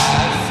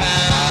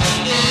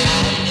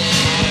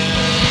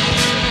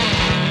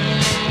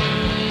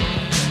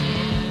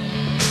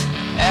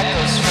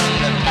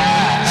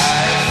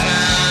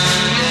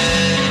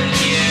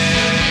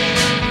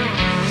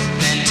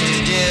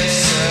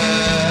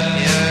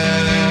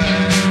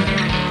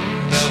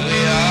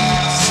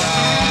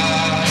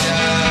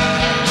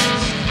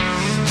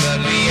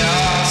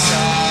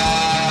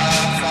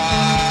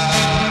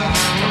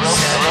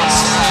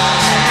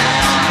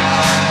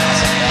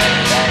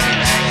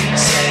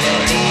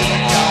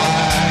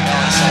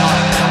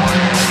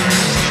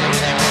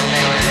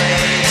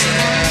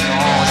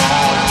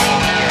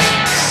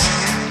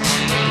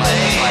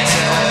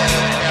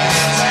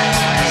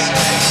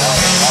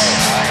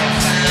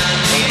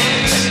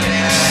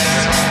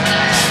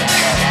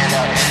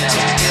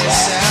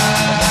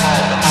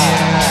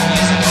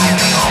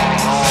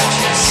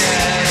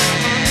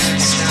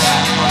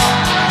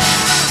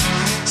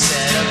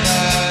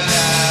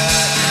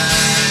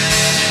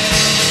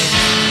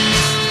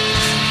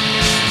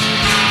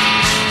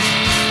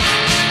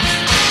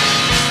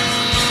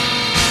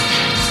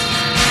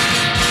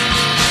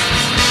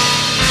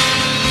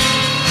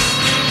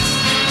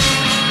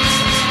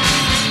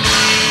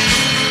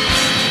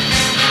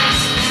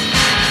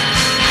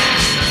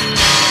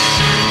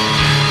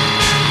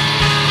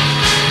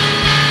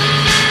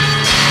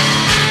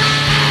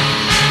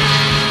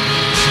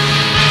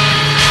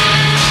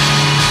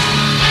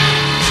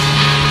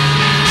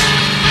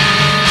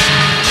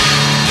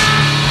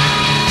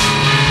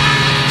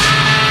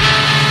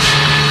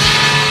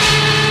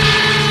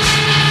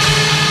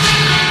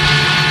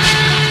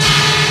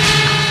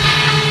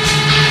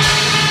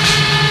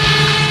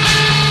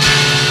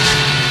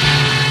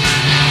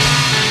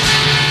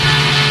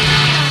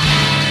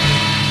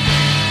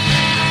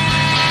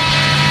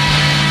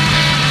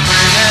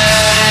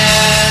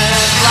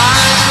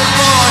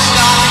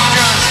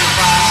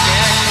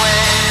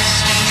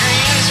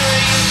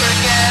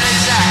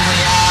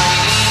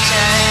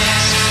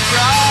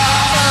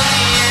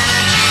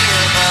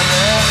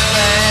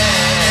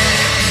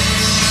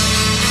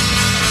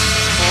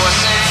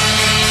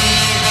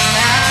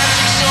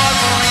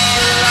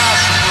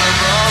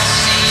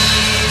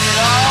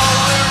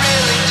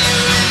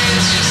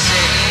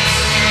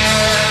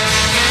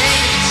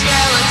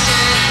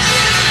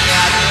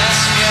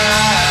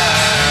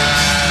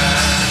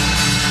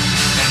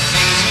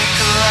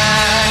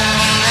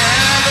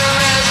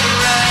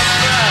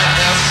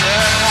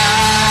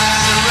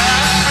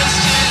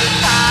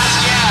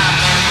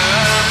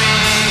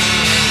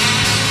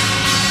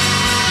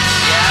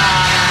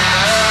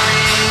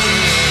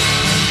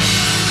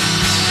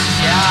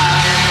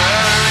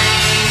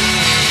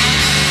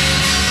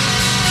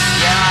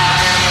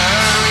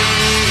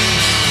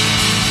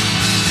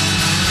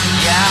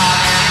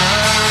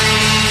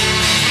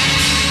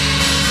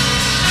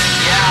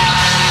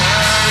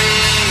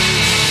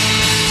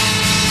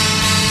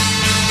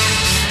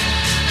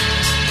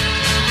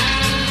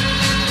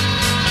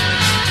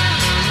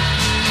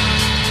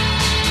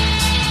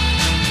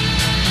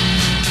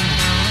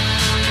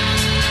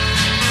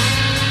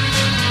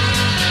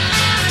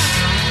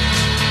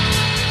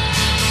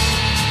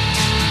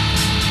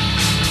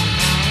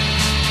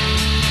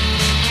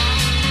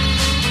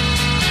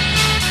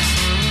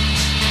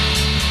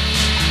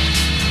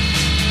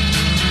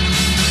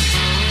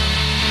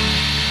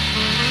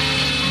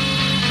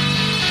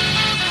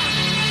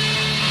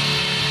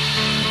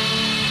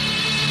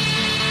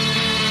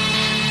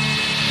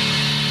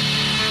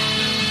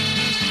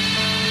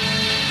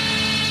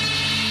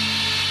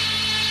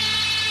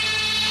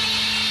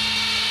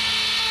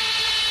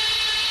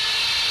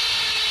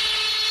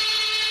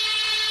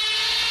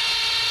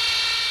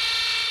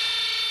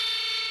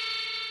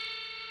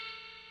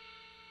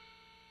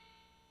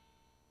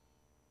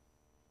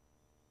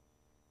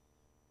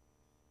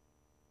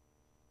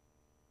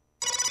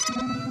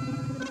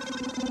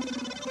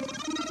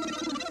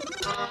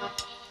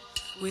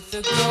with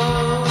the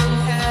gold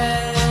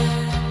head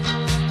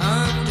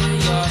under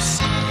your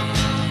skin.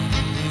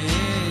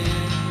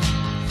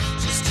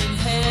 Just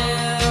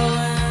inhale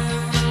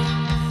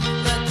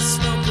and let the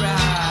smoke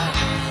rise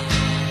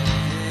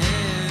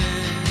in.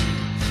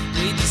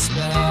 Read the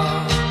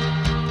spell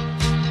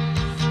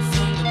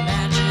from the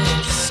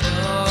magic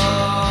skull.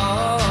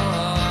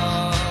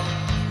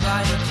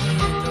 Light a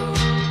candle,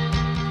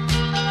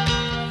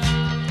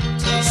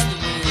 taste the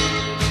wind.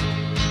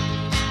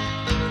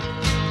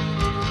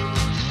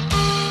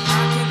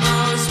 I can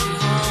always be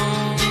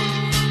home,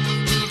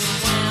 even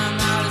when I'm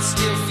out. It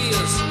still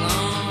feels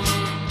alone.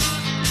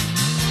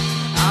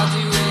 I'll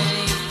do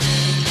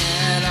anything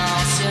at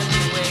all, set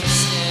me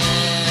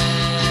wasted,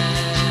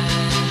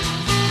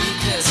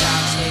 because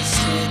I've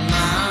tasted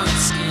my own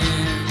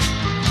skin,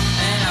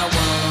 and I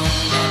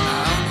won't let my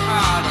own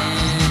heart in.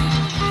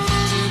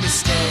 To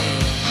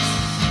mistakes,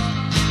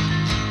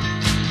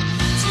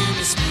 to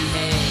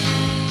misbehave,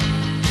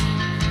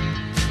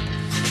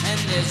 and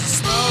there's a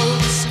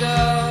smoke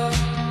skull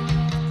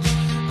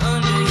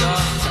under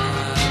your thumb.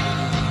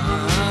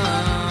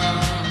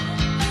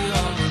 You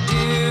only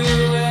do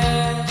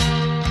it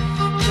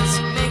 'cause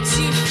it makes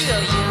you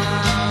feel young.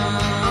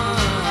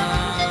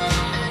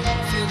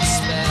 Feel the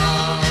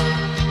spell,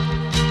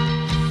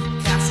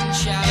 casting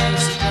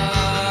shadows above.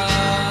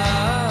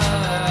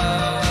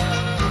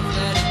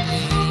 Let it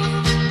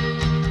bleed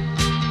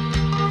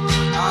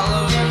all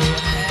over your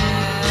head.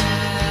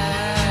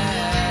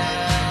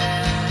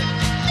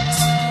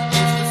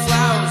 If the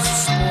flowers are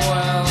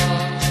spoiled,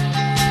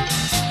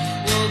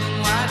 well then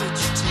why did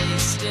you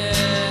taste it?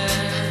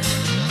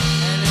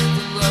 And if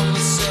the love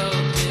was so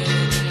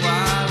good, then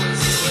why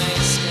was it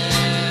wasted?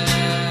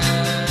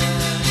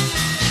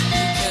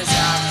 Because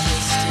I've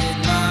tasted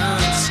my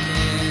own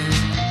skin,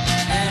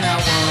 and I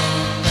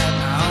won't let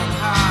my own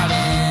heart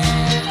in.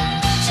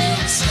 To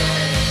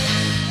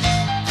mistakes,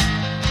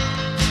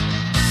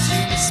 to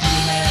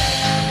misbehave.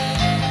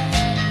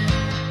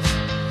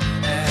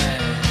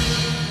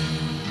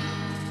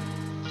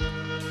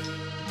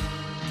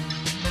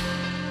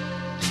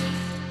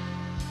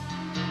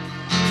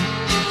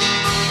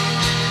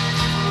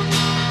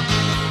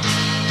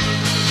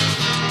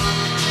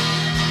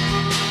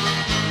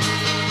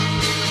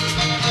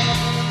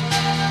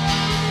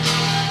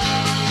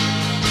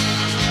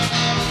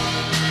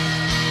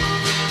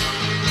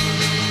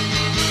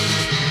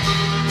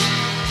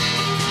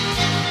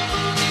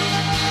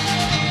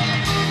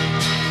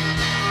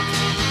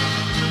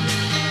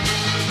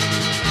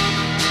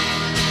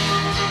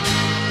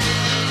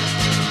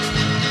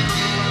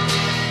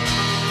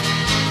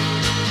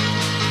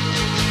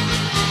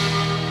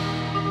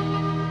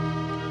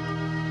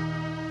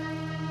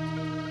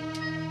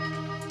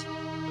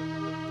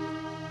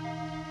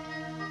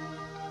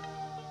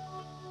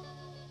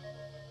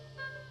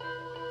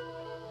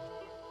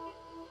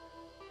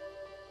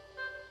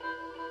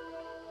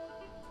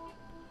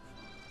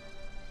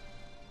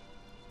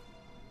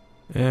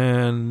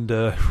 And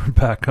we're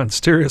back on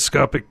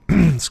Stereoscopic,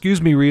 excuse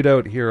me,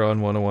 readout here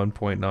on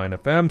 101.9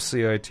 FM,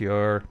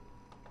 CITR.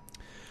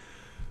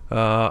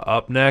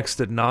 Up next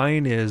at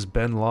 9 is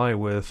Ben Lai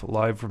with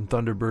Live from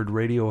Thunderbird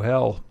Radio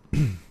Hell.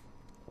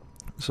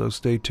 So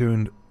stay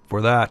tuned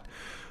for that.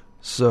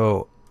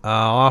 So,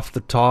 off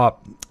the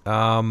top,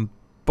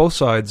 both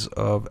sides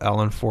of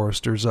Alan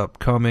Forrester's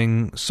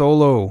upcoming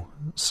solo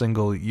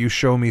single, You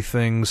Show Me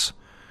Things,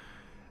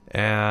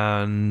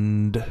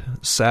 and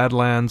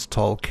Sadlands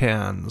Tall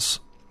Cans.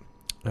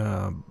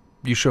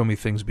 You Show Me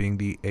Things being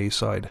the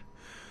A-side.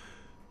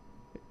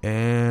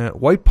 And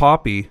White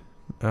Poppy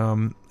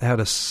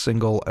had a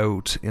single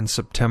out in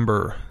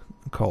September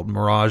called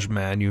Mirage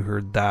Man. You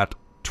heard that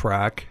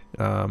track.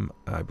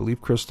 I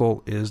believe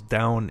Crystal is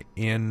down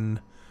in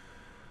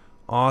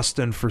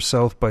Austin for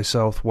South by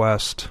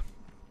Southwest.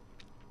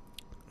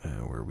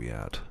 Where are we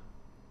at?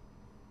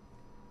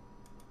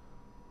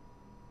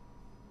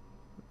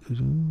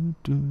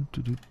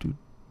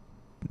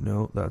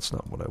 No, that's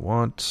not what I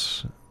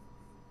want.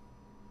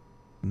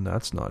 And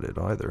that's not it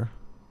either.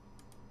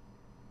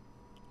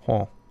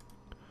 Huh.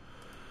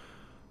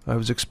 I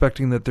was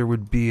expecting that there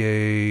would be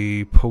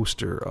a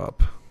poster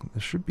up.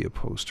 There should be a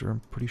poster.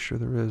 I'm pretty sure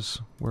there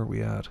is. Where are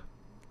we at?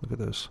 Look at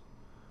this.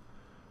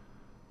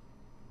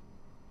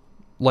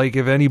 Like,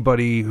 if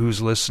anybody who's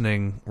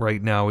listening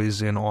right now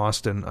is in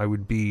Austin, I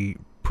would be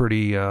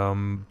pretty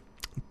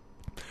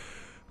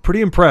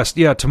impressed.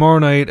 Yeah, tomorrow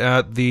night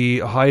at the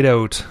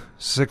Hideout,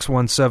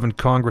 617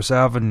 Congress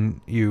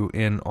Avenue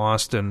in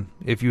Austin.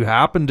 If you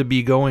happen to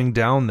be going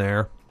down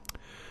there,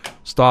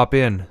 stop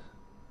in,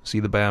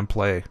 see the band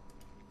play.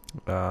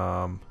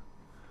 March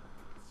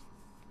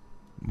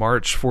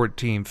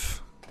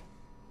 14th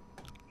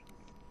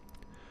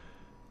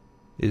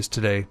is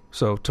today.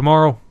 So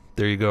tomorrow,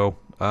 there you go.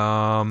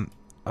 I'm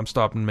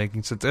stopping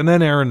making sense. And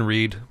then Aaron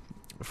Reed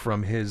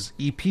from his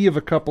EP of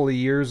a couple of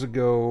years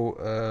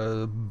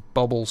ago,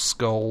 Bubble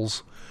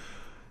Skulls.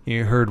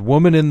 You heard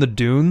Woman in the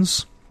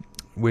Dunes,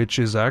 which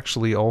is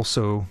actually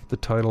also the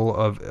title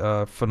of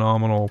a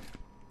phenomenal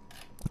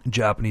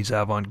Japanese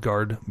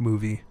avant-garde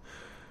movie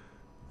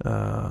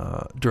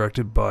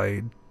directed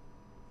by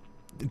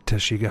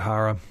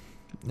Teshigahara,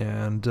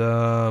 and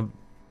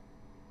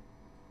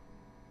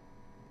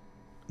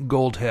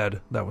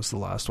Goldhead, that was the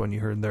last one you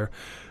heard there.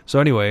 So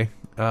anyway,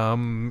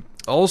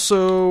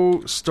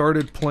 also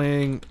started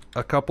playing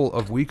a couple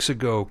of weeks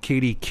ago,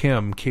 Katie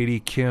Kim. Katie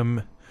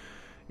Kim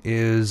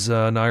is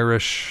an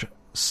Irish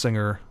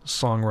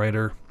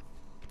singer-songwriter,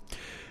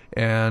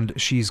 and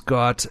she's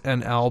got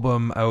an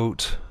album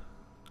out.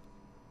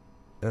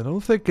 I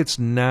don't think it's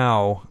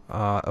now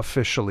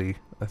officially.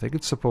 I think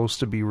it's supposed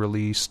to be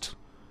released.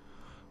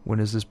 When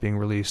is this being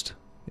released?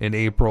 In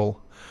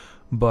April.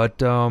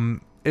 But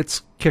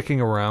it's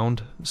kicking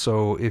around,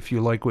 so if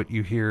you like what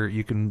you hear,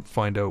 you can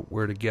find out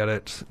where to get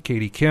it.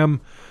 Katie Kim,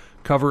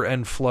 Cover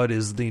and Flood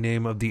is the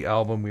name of the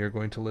album. We are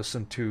going to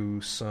listen to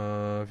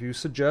some few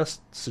selections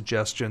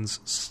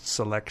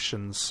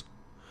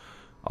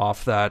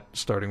off that,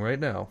 starting right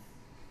now.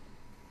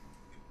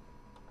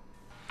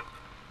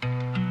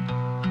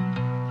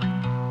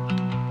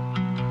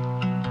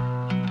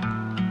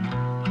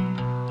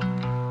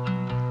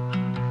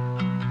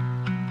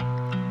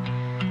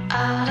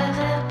 Out of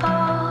the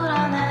boat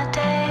on the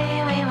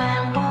day we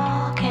went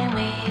walking,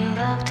 we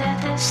looked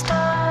at the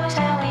stars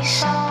and we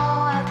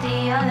saw what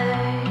the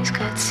others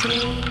could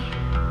see.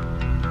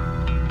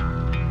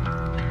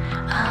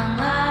 A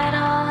light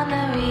on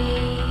the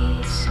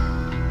reeds.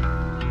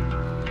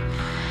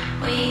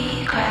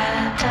 We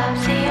crept up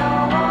the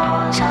old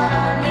walls on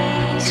our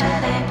knees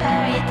where they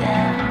buried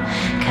them.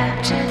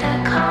 Captured the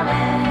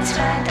comets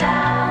back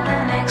down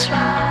the next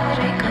ride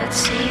we could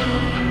see.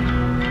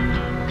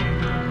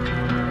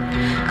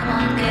 Come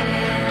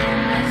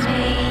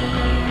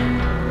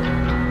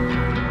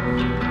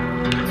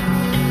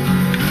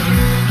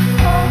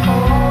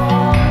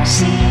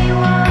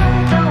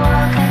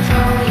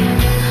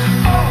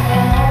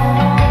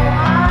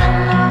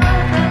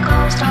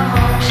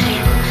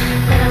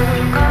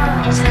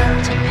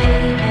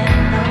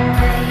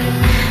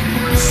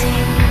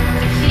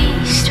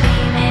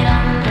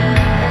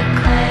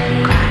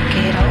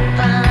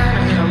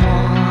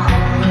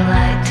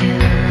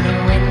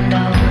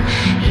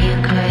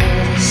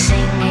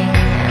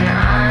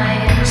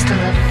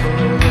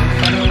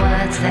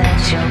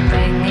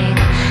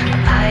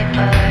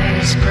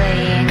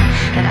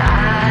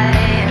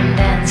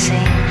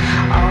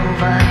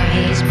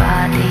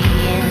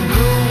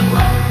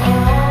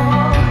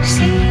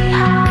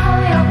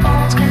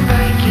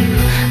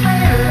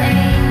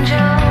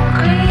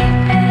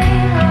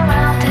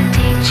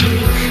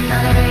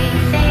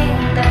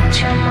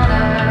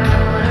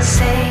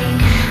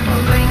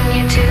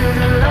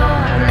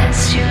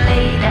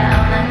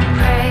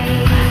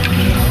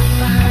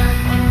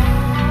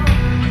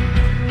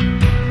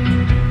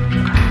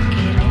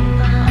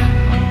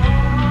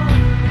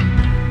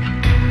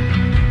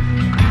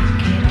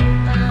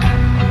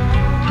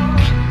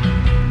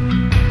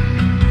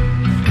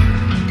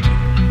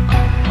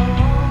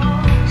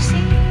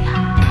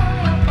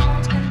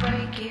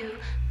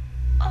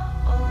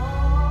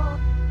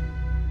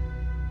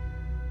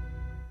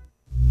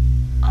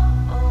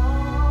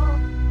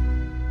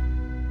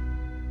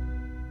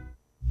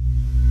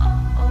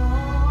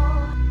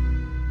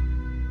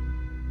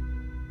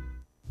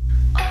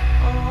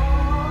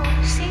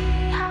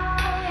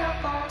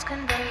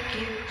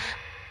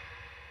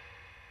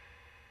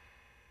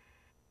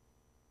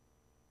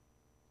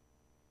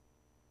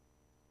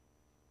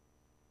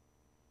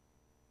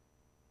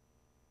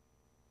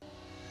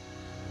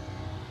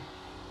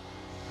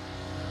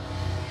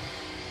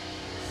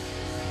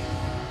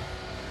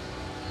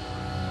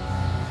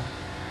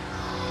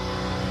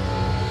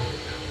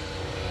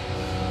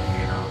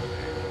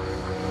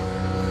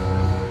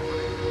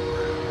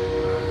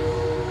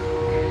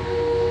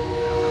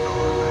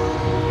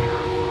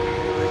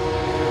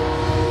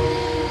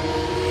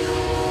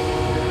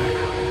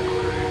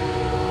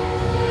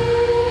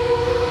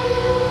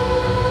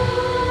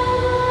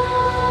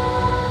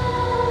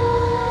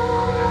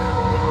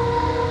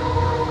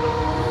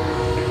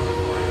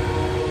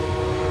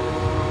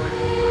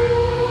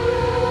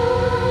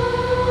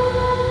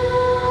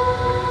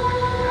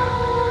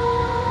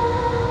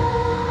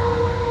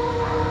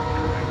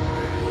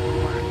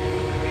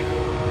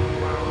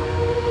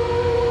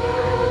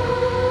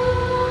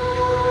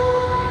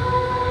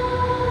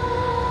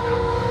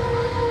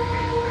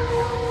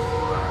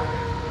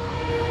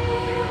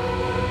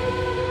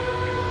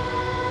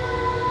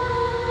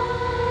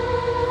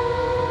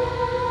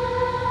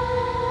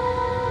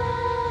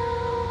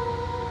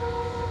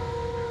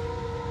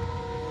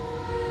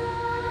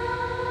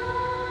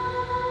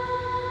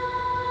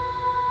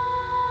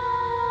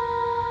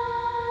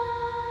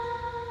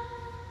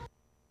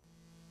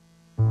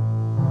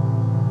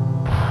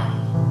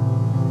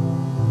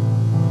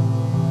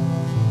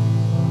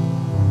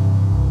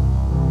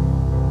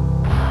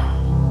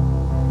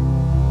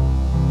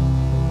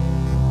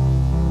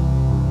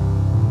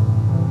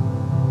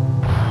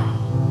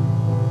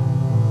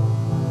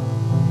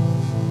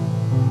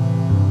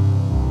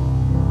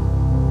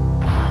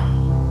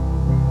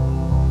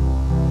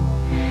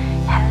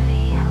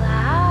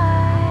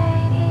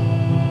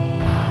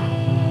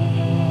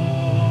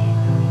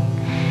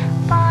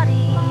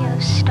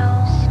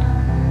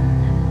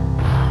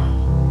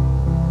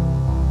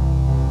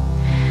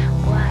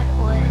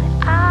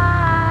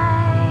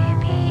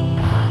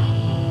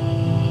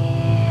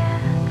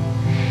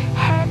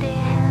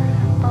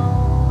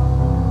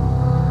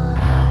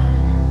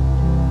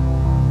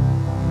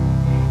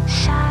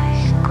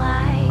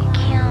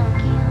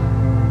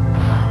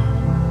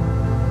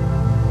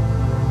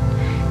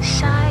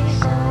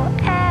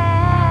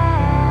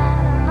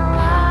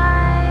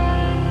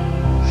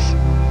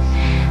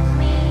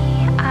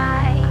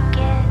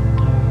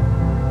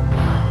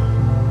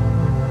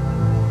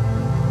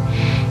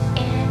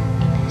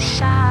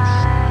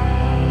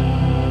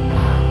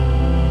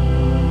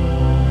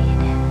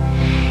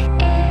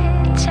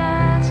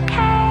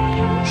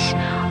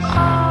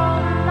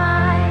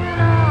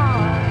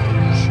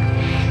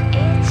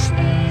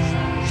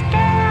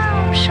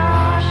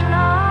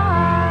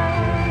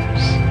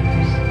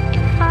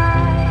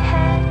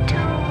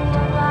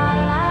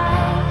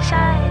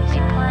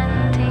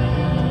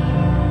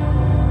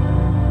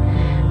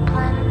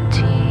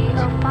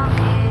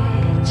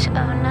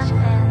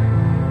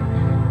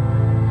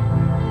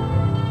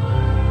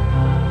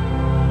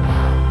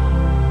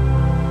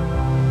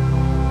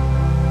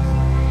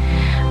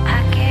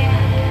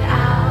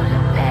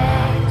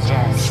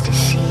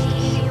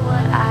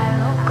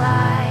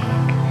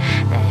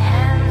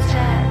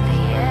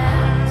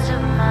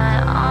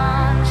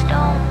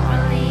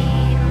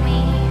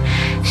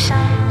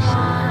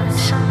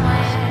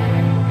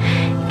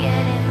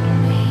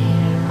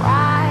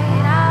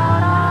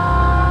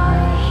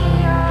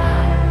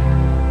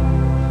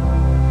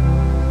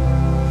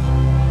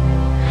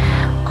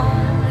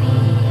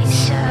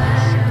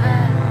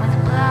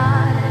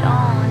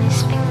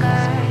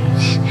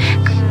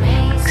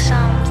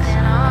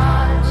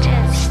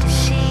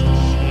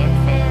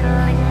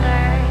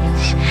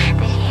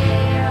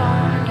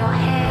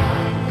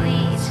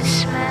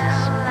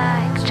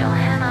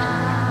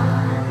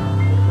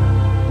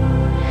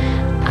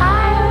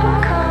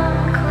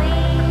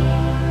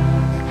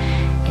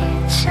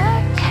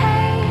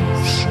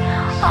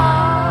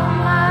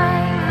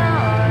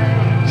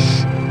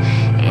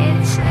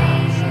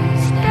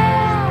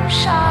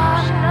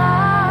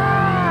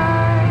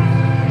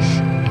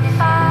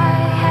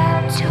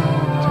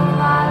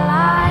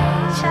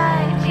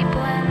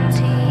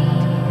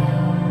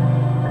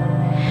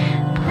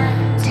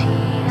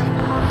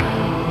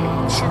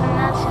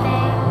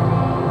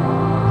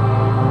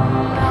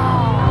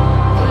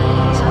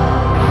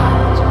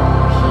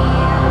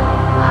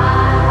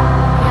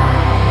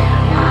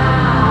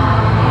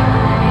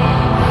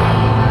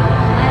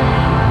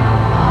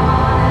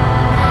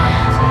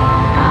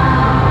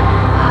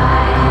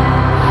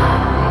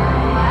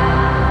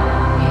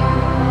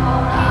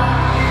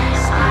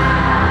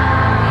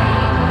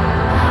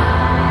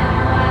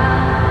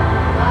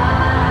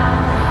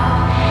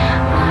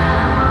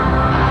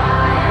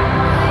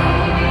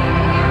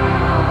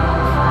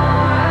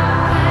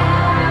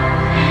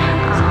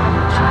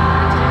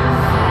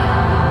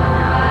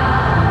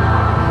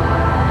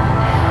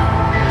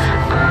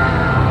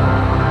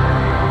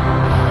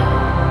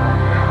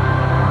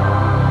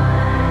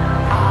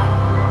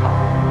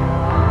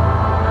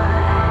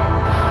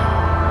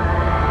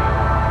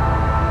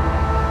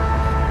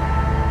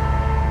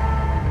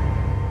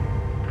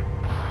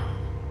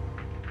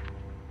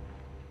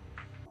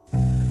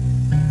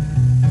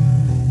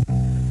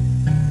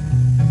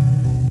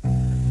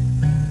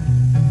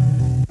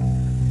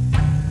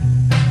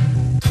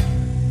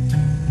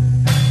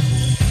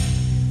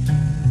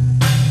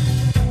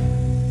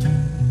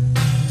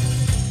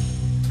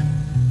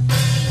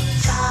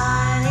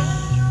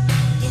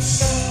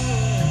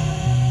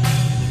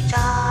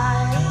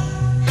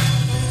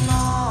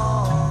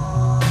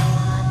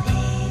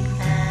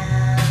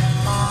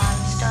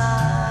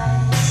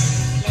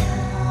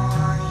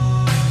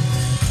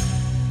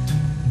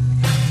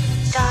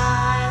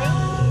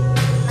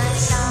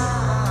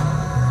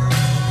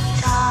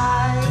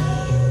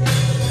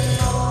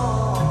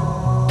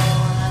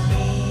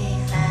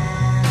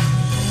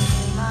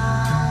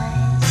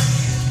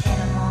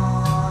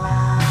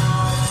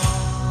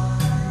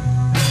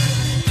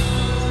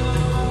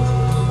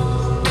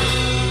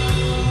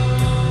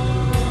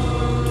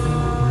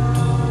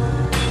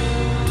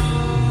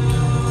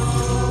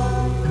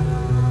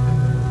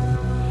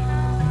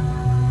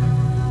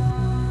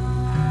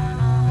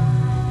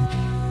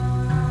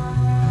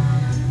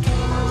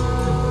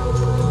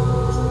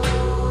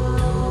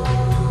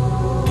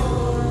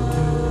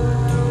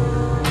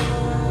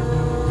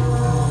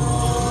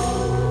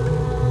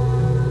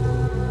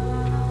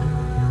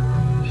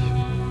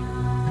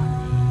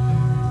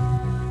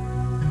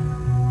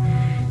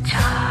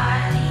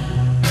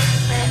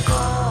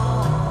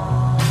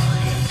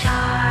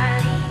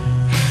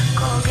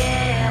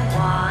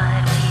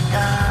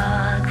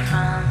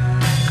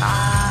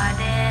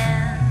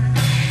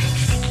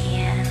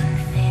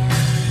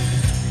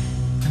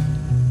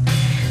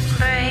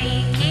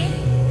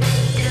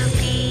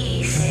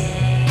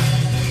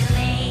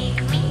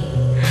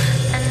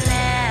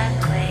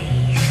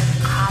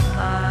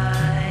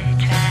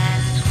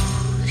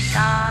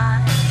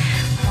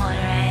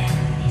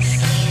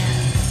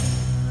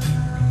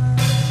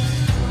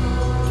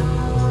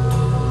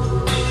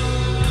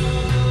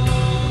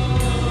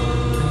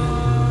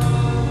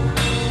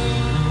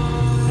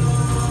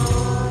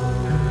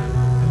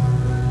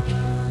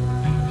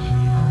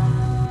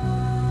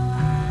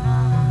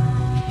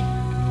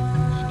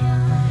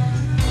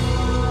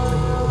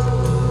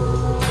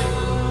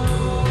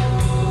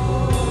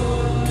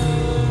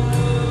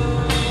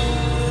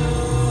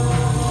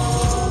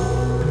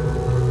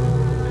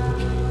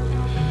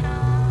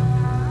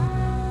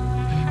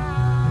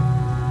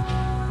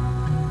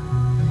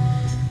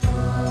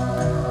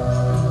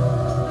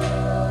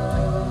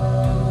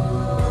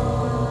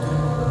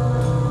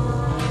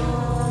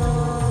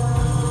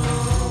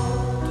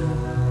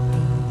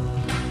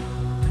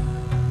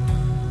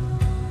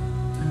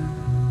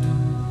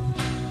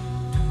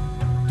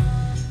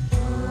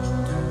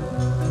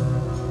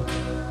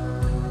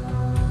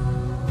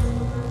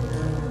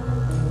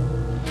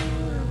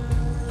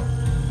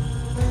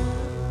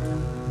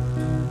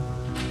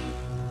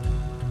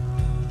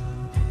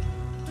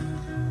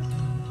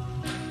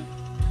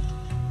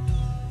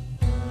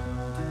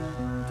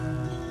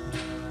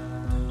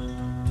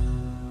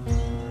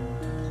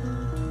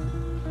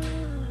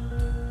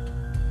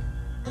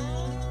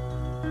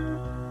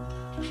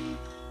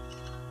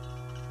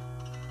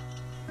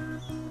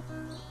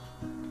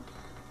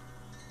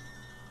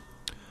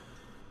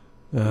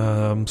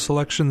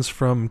Selections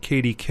from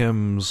Katie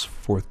Kim's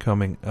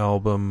forthcoming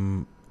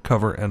album,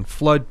 Cover and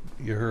Flood.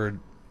 You heard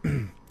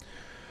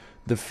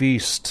The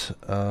Feast,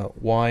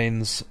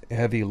 Wines,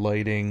 Heavy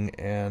Lighting,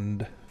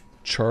 and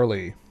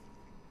Charlie.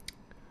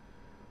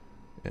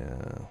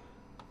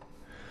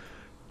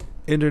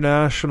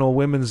 International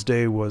Women's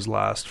Day was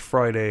last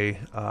Friday.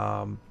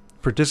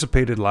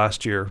 Participated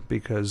last year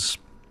because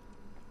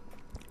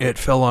it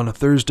fell on a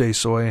Thursday,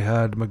 so I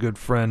had my good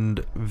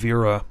friend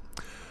Vera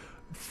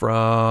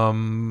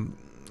from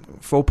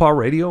Faux Pas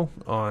Radio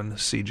on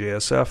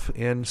CJSF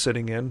in,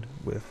 sitting in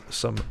with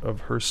some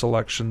of her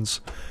selections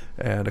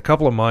and a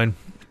couple of mine.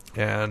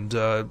 And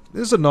this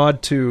is a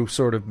nod to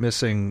sort of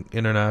missing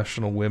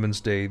International Women's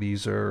Day.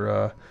 These are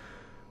a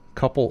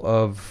couple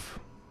of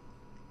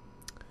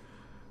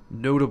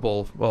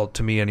notable, well,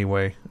 to me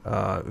anyway,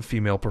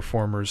 female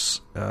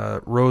performers.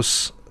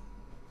 Rose,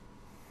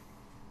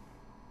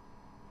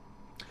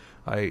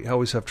 I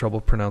always have trouble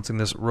pronouncing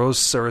this, Rose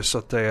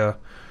Sarasotea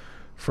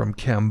from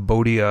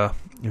Cambodia,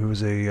 who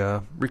was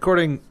a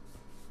recording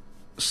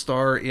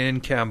star in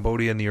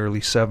Cambodia in the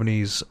early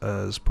 70s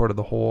as part of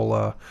the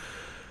whole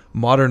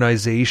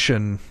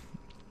modernization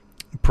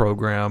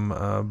program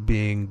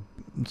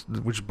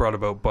which brought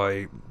about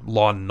by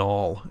Lon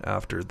Nol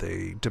after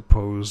they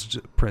deposed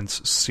Prince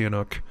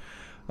Sihanouk.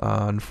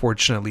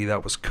 Unfortunately,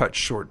 that was cut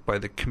short by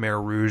the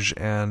Khmer Rouge,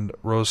 and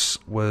Rose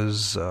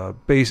was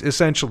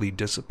essentially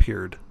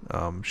disappeared.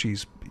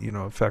 She's,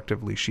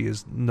 effectively, she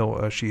is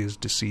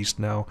deceased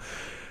now,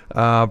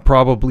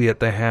 probably at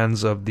the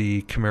hands of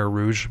the Khmer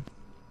Rouge.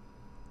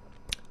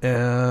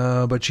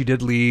 But she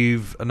did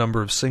leave a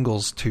number of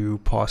singles to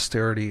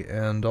posterity,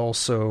 and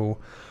also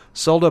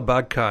Selda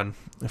Bagkan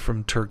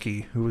from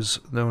Turkey, who was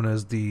known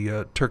as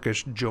the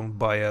Turkish Joan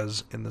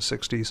Baez in the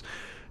 60s,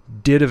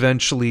 did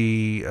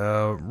eventually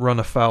run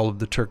afoul of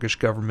the Turkish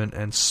government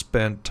and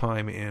spent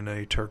time in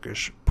a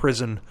Turkish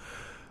prison,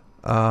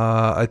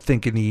 I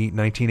think in the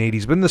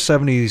 1980s. But in the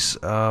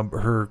 70s,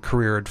 her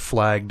career had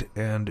flagged,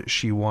 and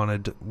she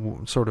mounted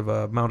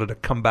a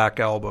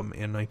comeback album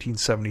in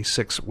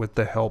 1976 with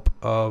the help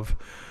of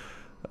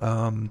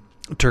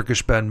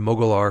Turkish band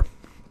Mogular,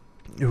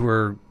 who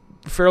were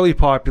fairly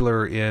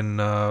popular in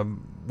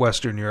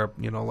Western Europe,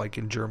 like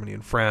in Germany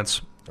and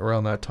France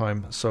around that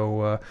time.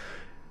 So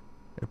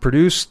it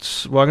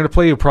produced, I'm going to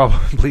play you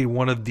probably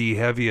one of the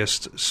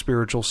heaviest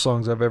spiritual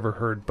songs I've ever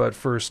heard. But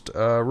first,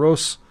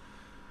 Rose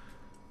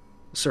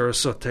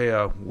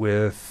Sarasotea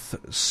with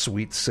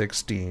Sweet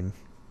 16.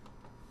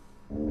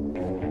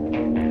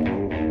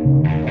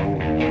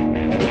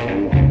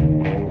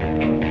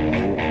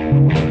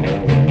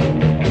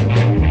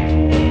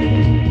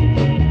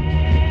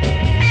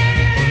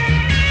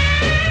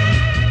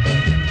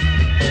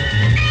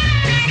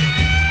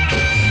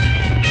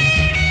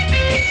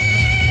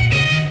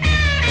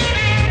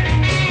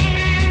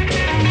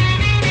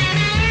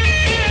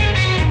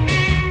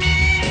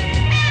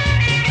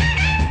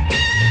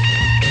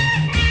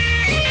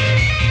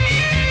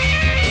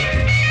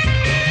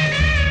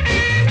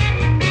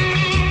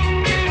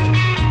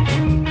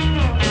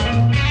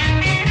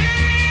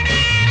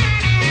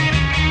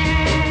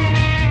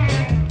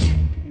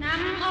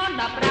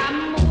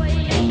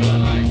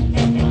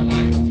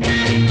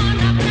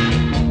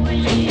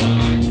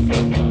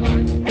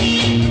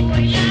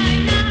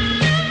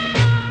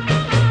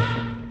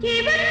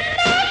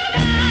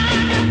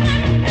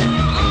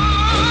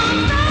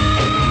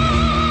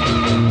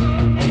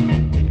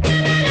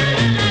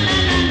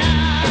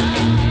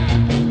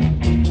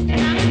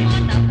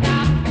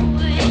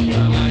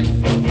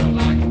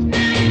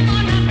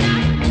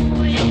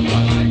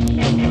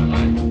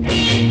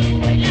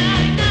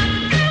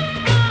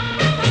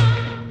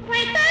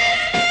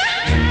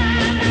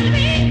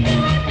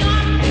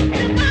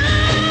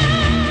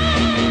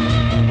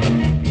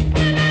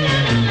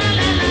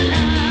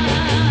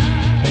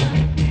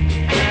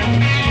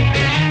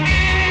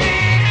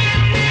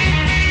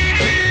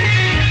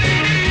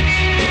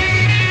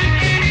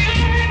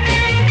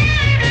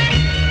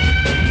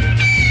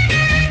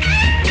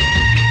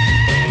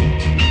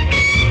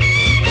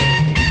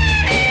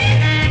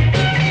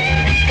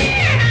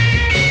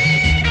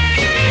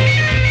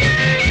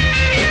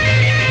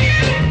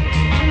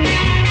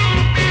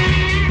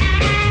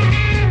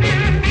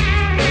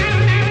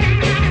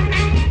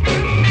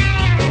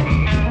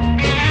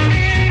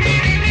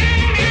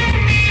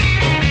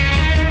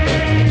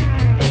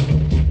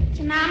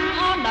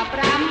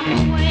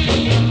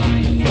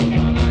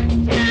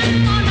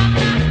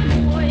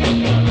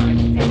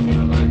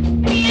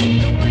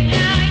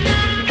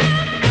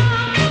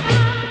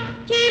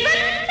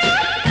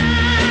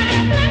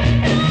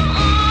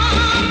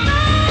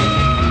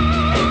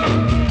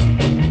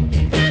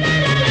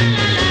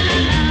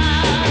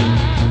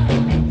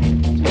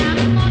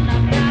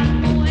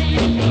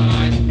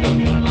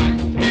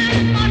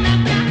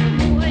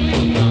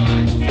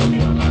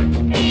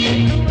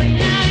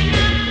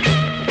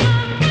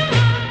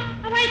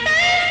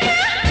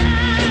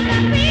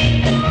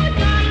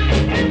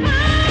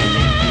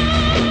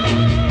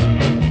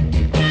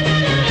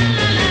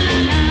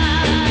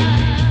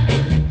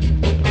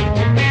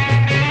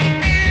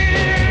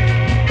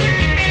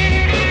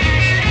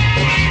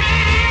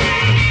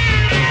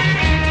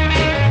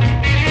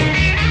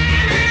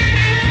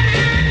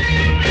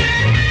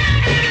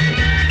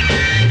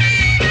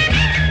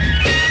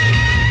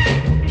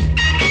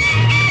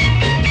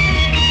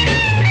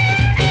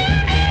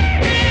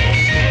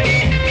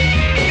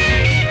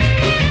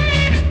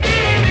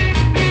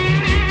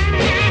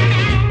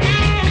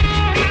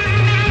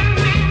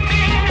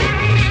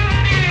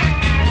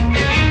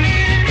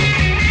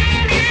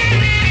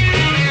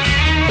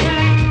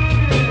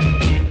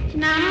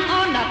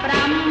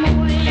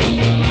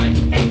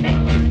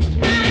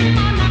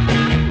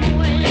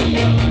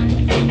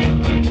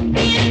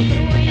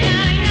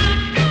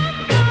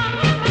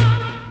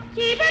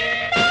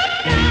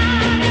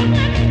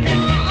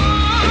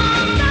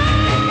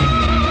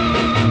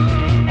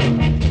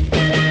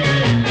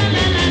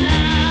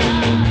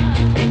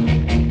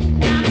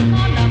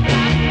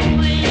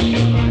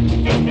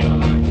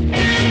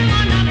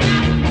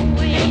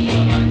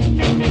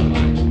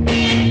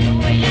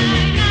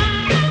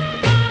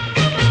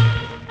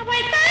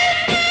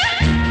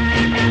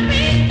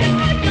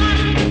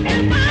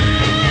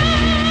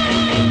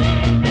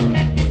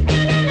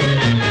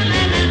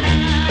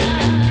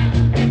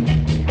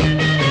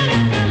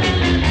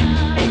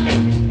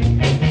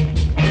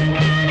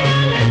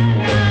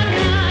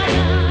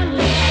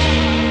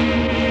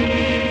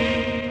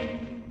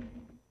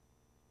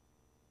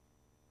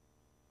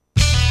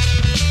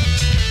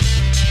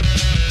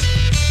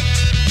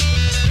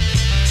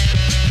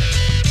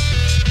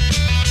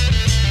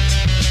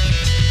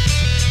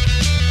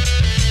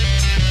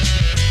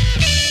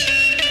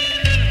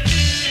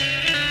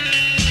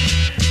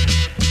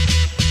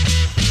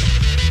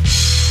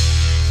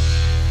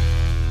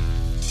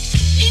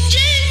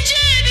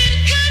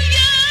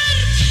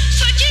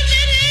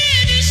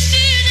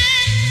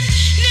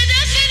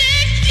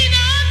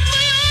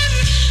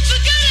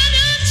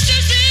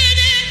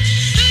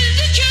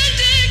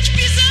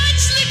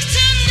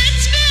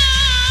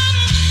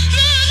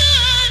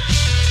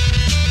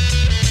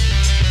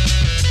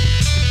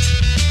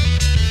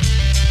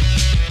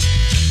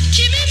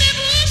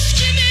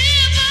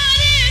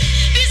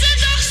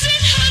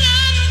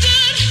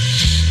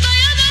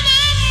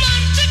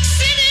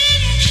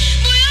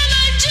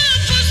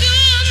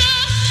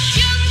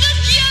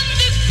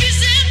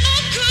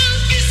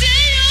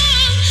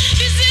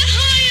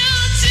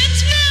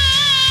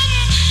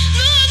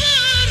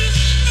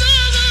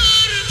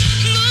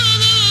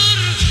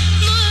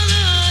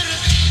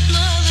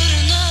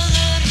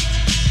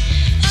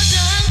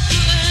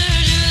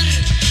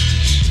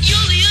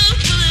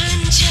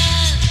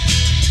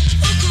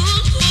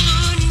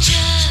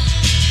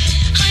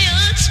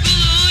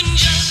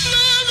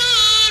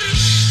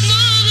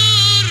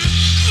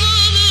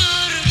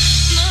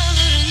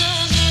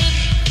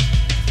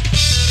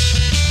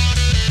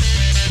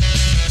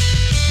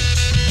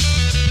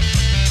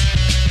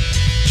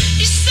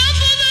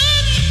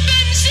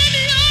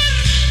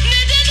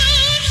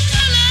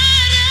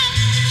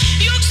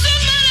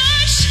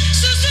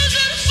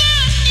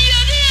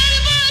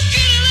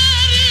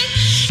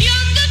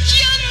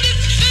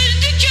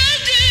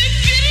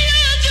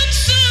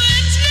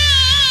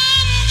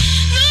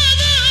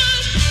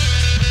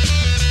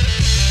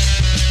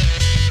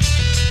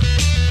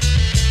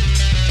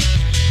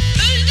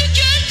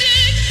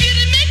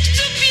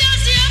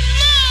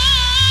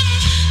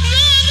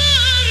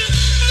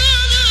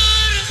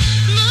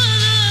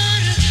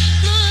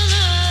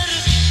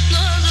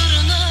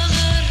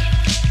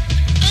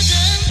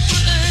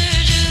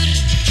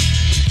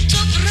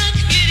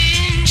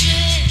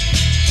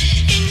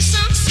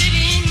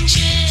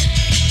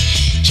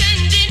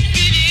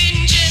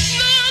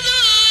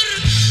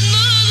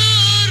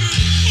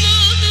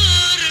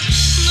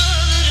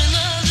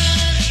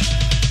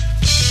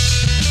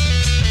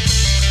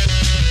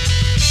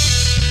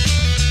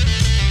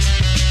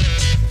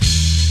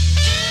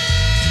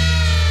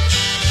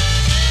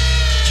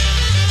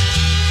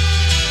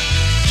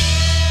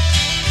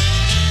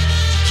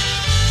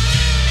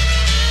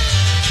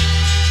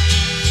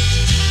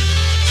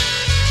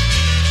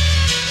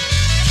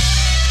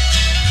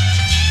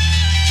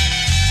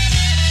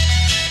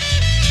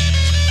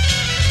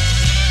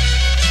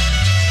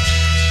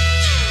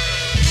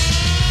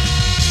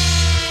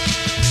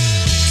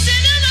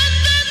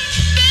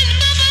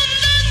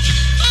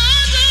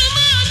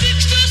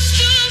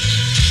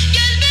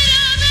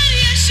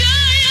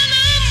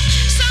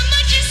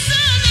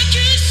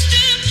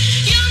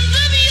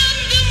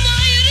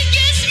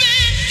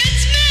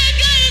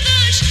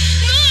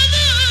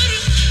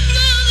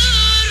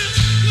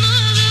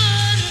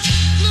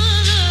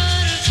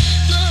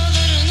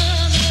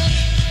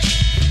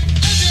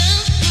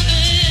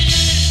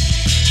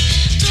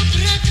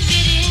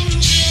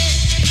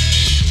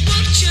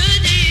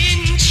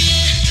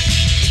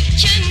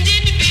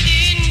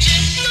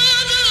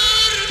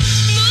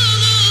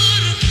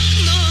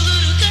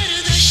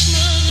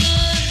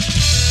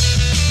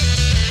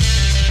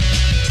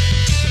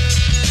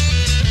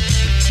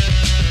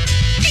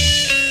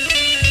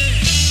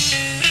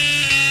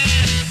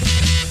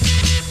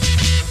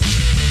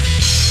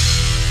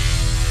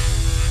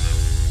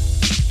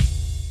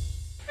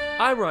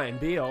 I'm Ryan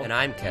Beal. And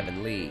I'm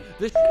Kevin Lee.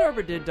 The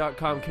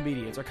ShitHarborDid.com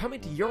comedians are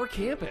coming to your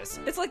campus.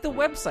 It's like the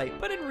website,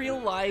 but in real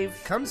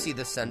life. Come see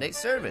the Sunday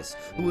Service,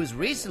 who was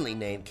recently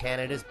named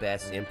Canada's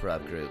Best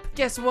Improv Group.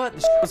 Guess what?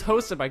 The show was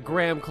hosted by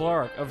Graham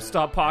Clark of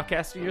Stop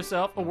Podcasting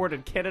Yourself,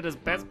 awarded Canada's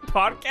Best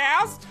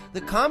Podcast.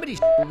 The comedy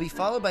show will be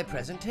followed by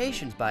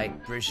presentations by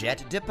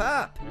Brigitte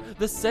DePape,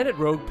 the Senate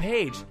Rogue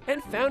Page,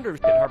 and founder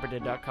of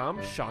ShitHarborDid.com,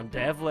 Sean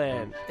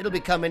Devlin. It'll be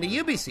coming to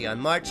UBC on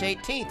March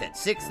 18th at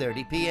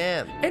 6:30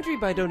 p.m. Entry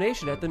by donation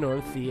at the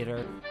North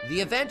Theater.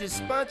 The event is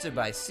sponsored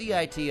by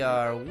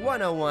CITR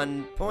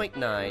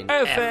 101.9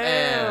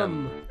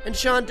 FM. And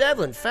Sean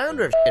Devlin,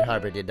 founder of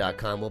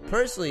ShitHarborDid.com, will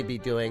personally be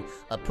doing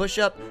a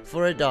push-up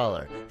for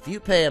 $1. If you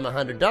pay him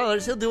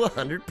 $100, he'll do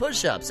 100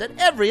 push-ups at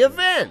every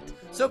event.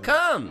 So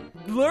come.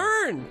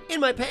 Learn. In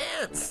my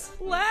pants.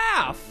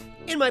 Laugh.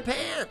 In my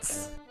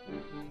pants.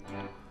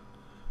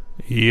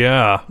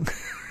 Yeah.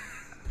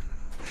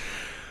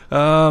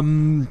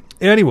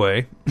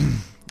 Anyway,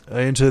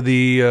 into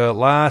the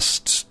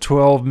last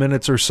 12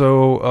 minutes or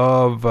so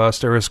of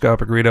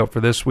Stereoscopic Readout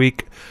for this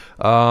week.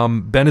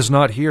 Ben is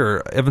not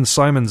here. Evan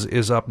Simons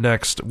is up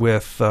next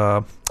with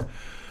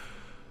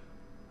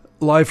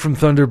live from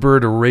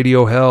Thunderbird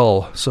Radio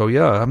Hell. So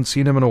yeah, I haven't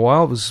seen him in a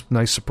while. It was a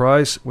nice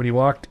surprise when he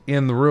walked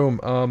in the room.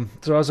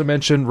 So as I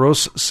mentioned,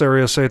 Ros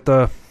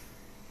Sarasota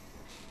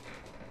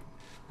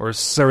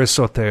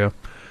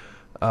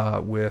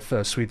with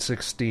Sweet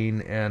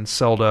 16 and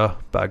Zelda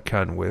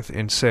Bagkan with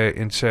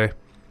Inse.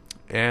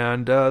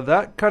 And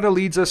that kind of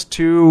leads us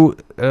to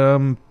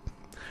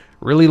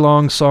really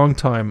long song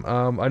time.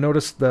 I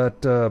noticed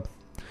that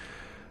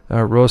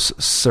Ros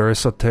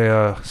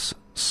Sarasotea's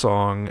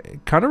song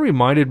kind of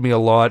reminded me a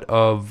lot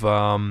of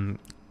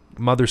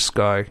Mother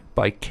Sky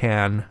by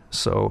Can.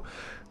 So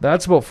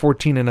that's about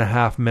 14 and a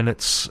half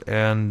minutes.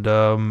 And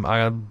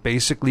I'm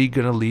basically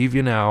going to leave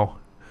you now.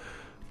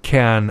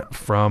 Can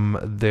from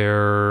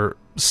their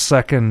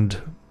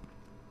second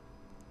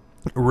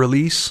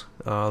release,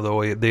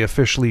 though they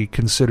officially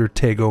consider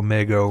Tego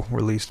Mego,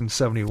 released in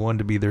 1971,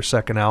 to be their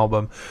second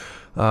album.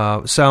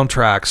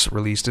 Soundtracks,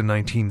 released in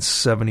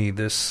 1970.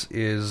 This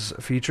is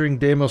featuring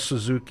Demo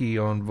Suzuki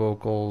on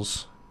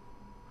vocals.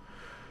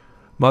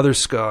 Mother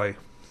Sky.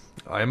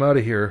 I'm out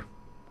of here.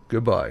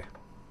 Goodbye.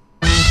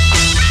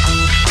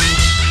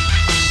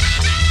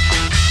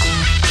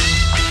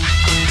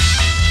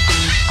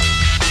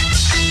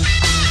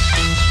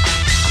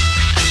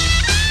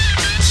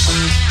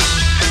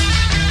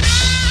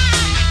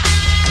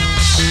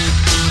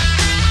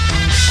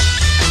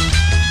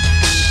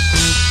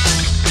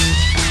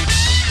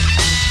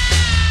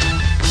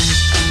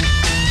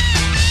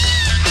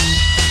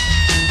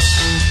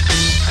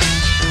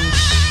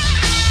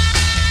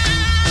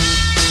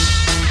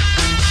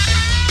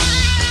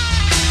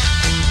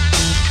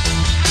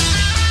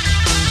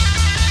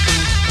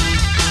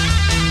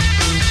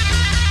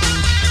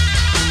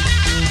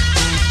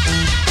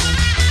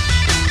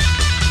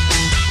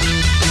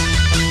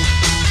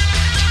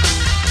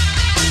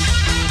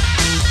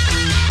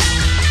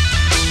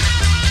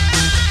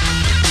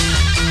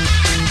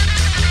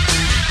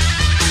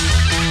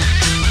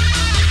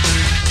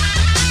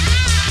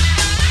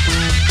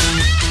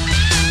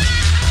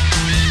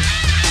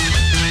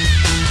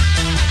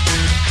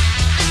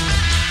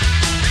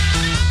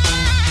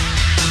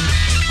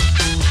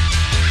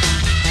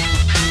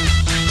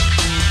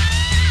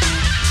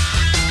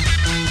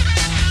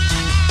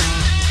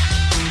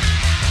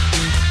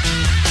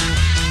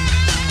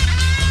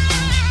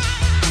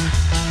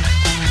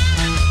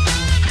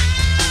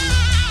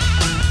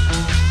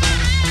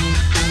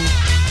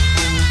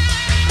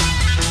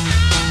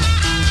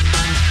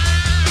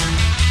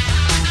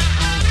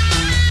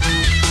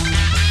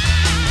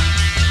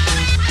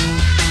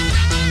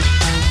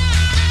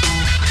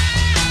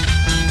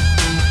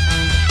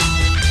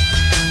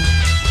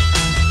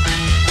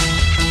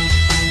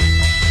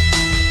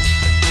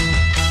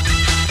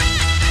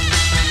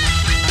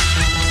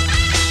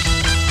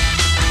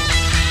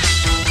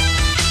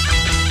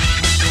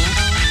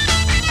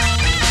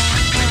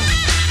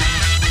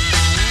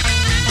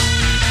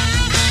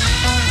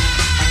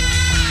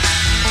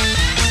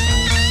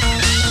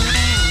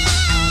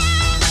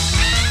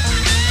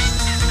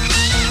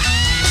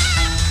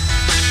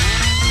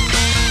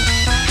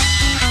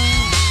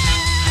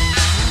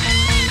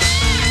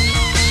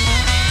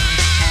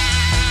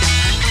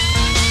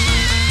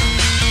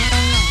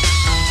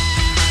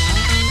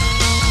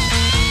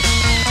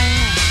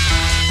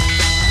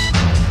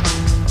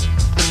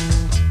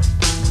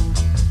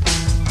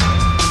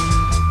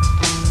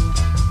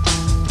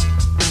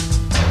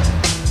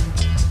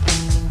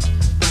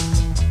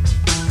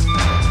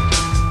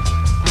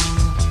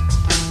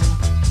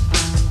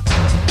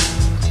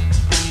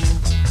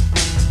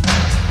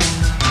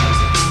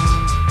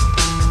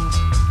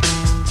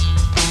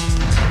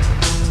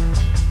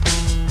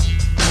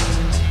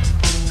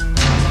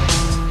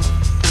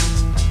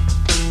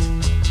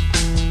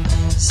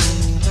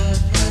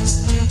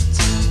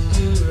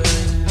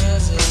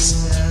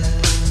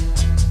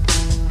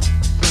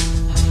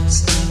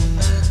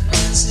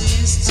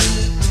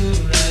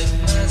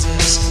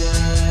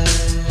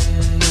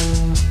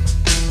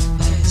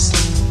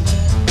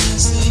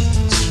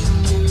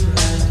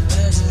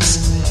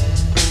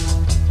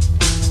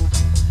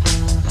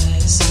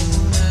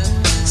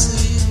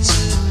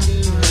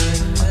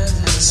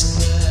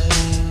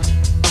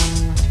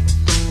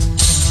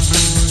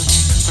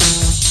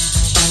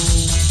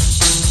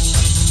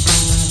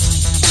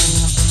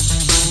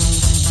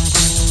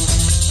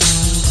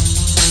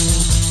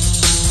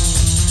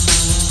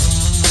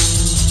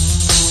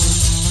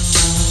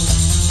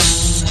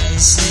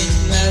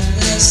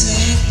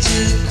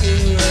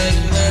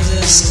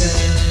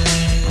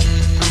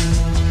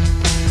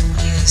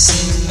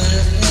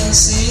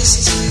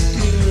 cease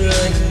to be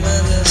right,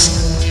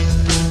 my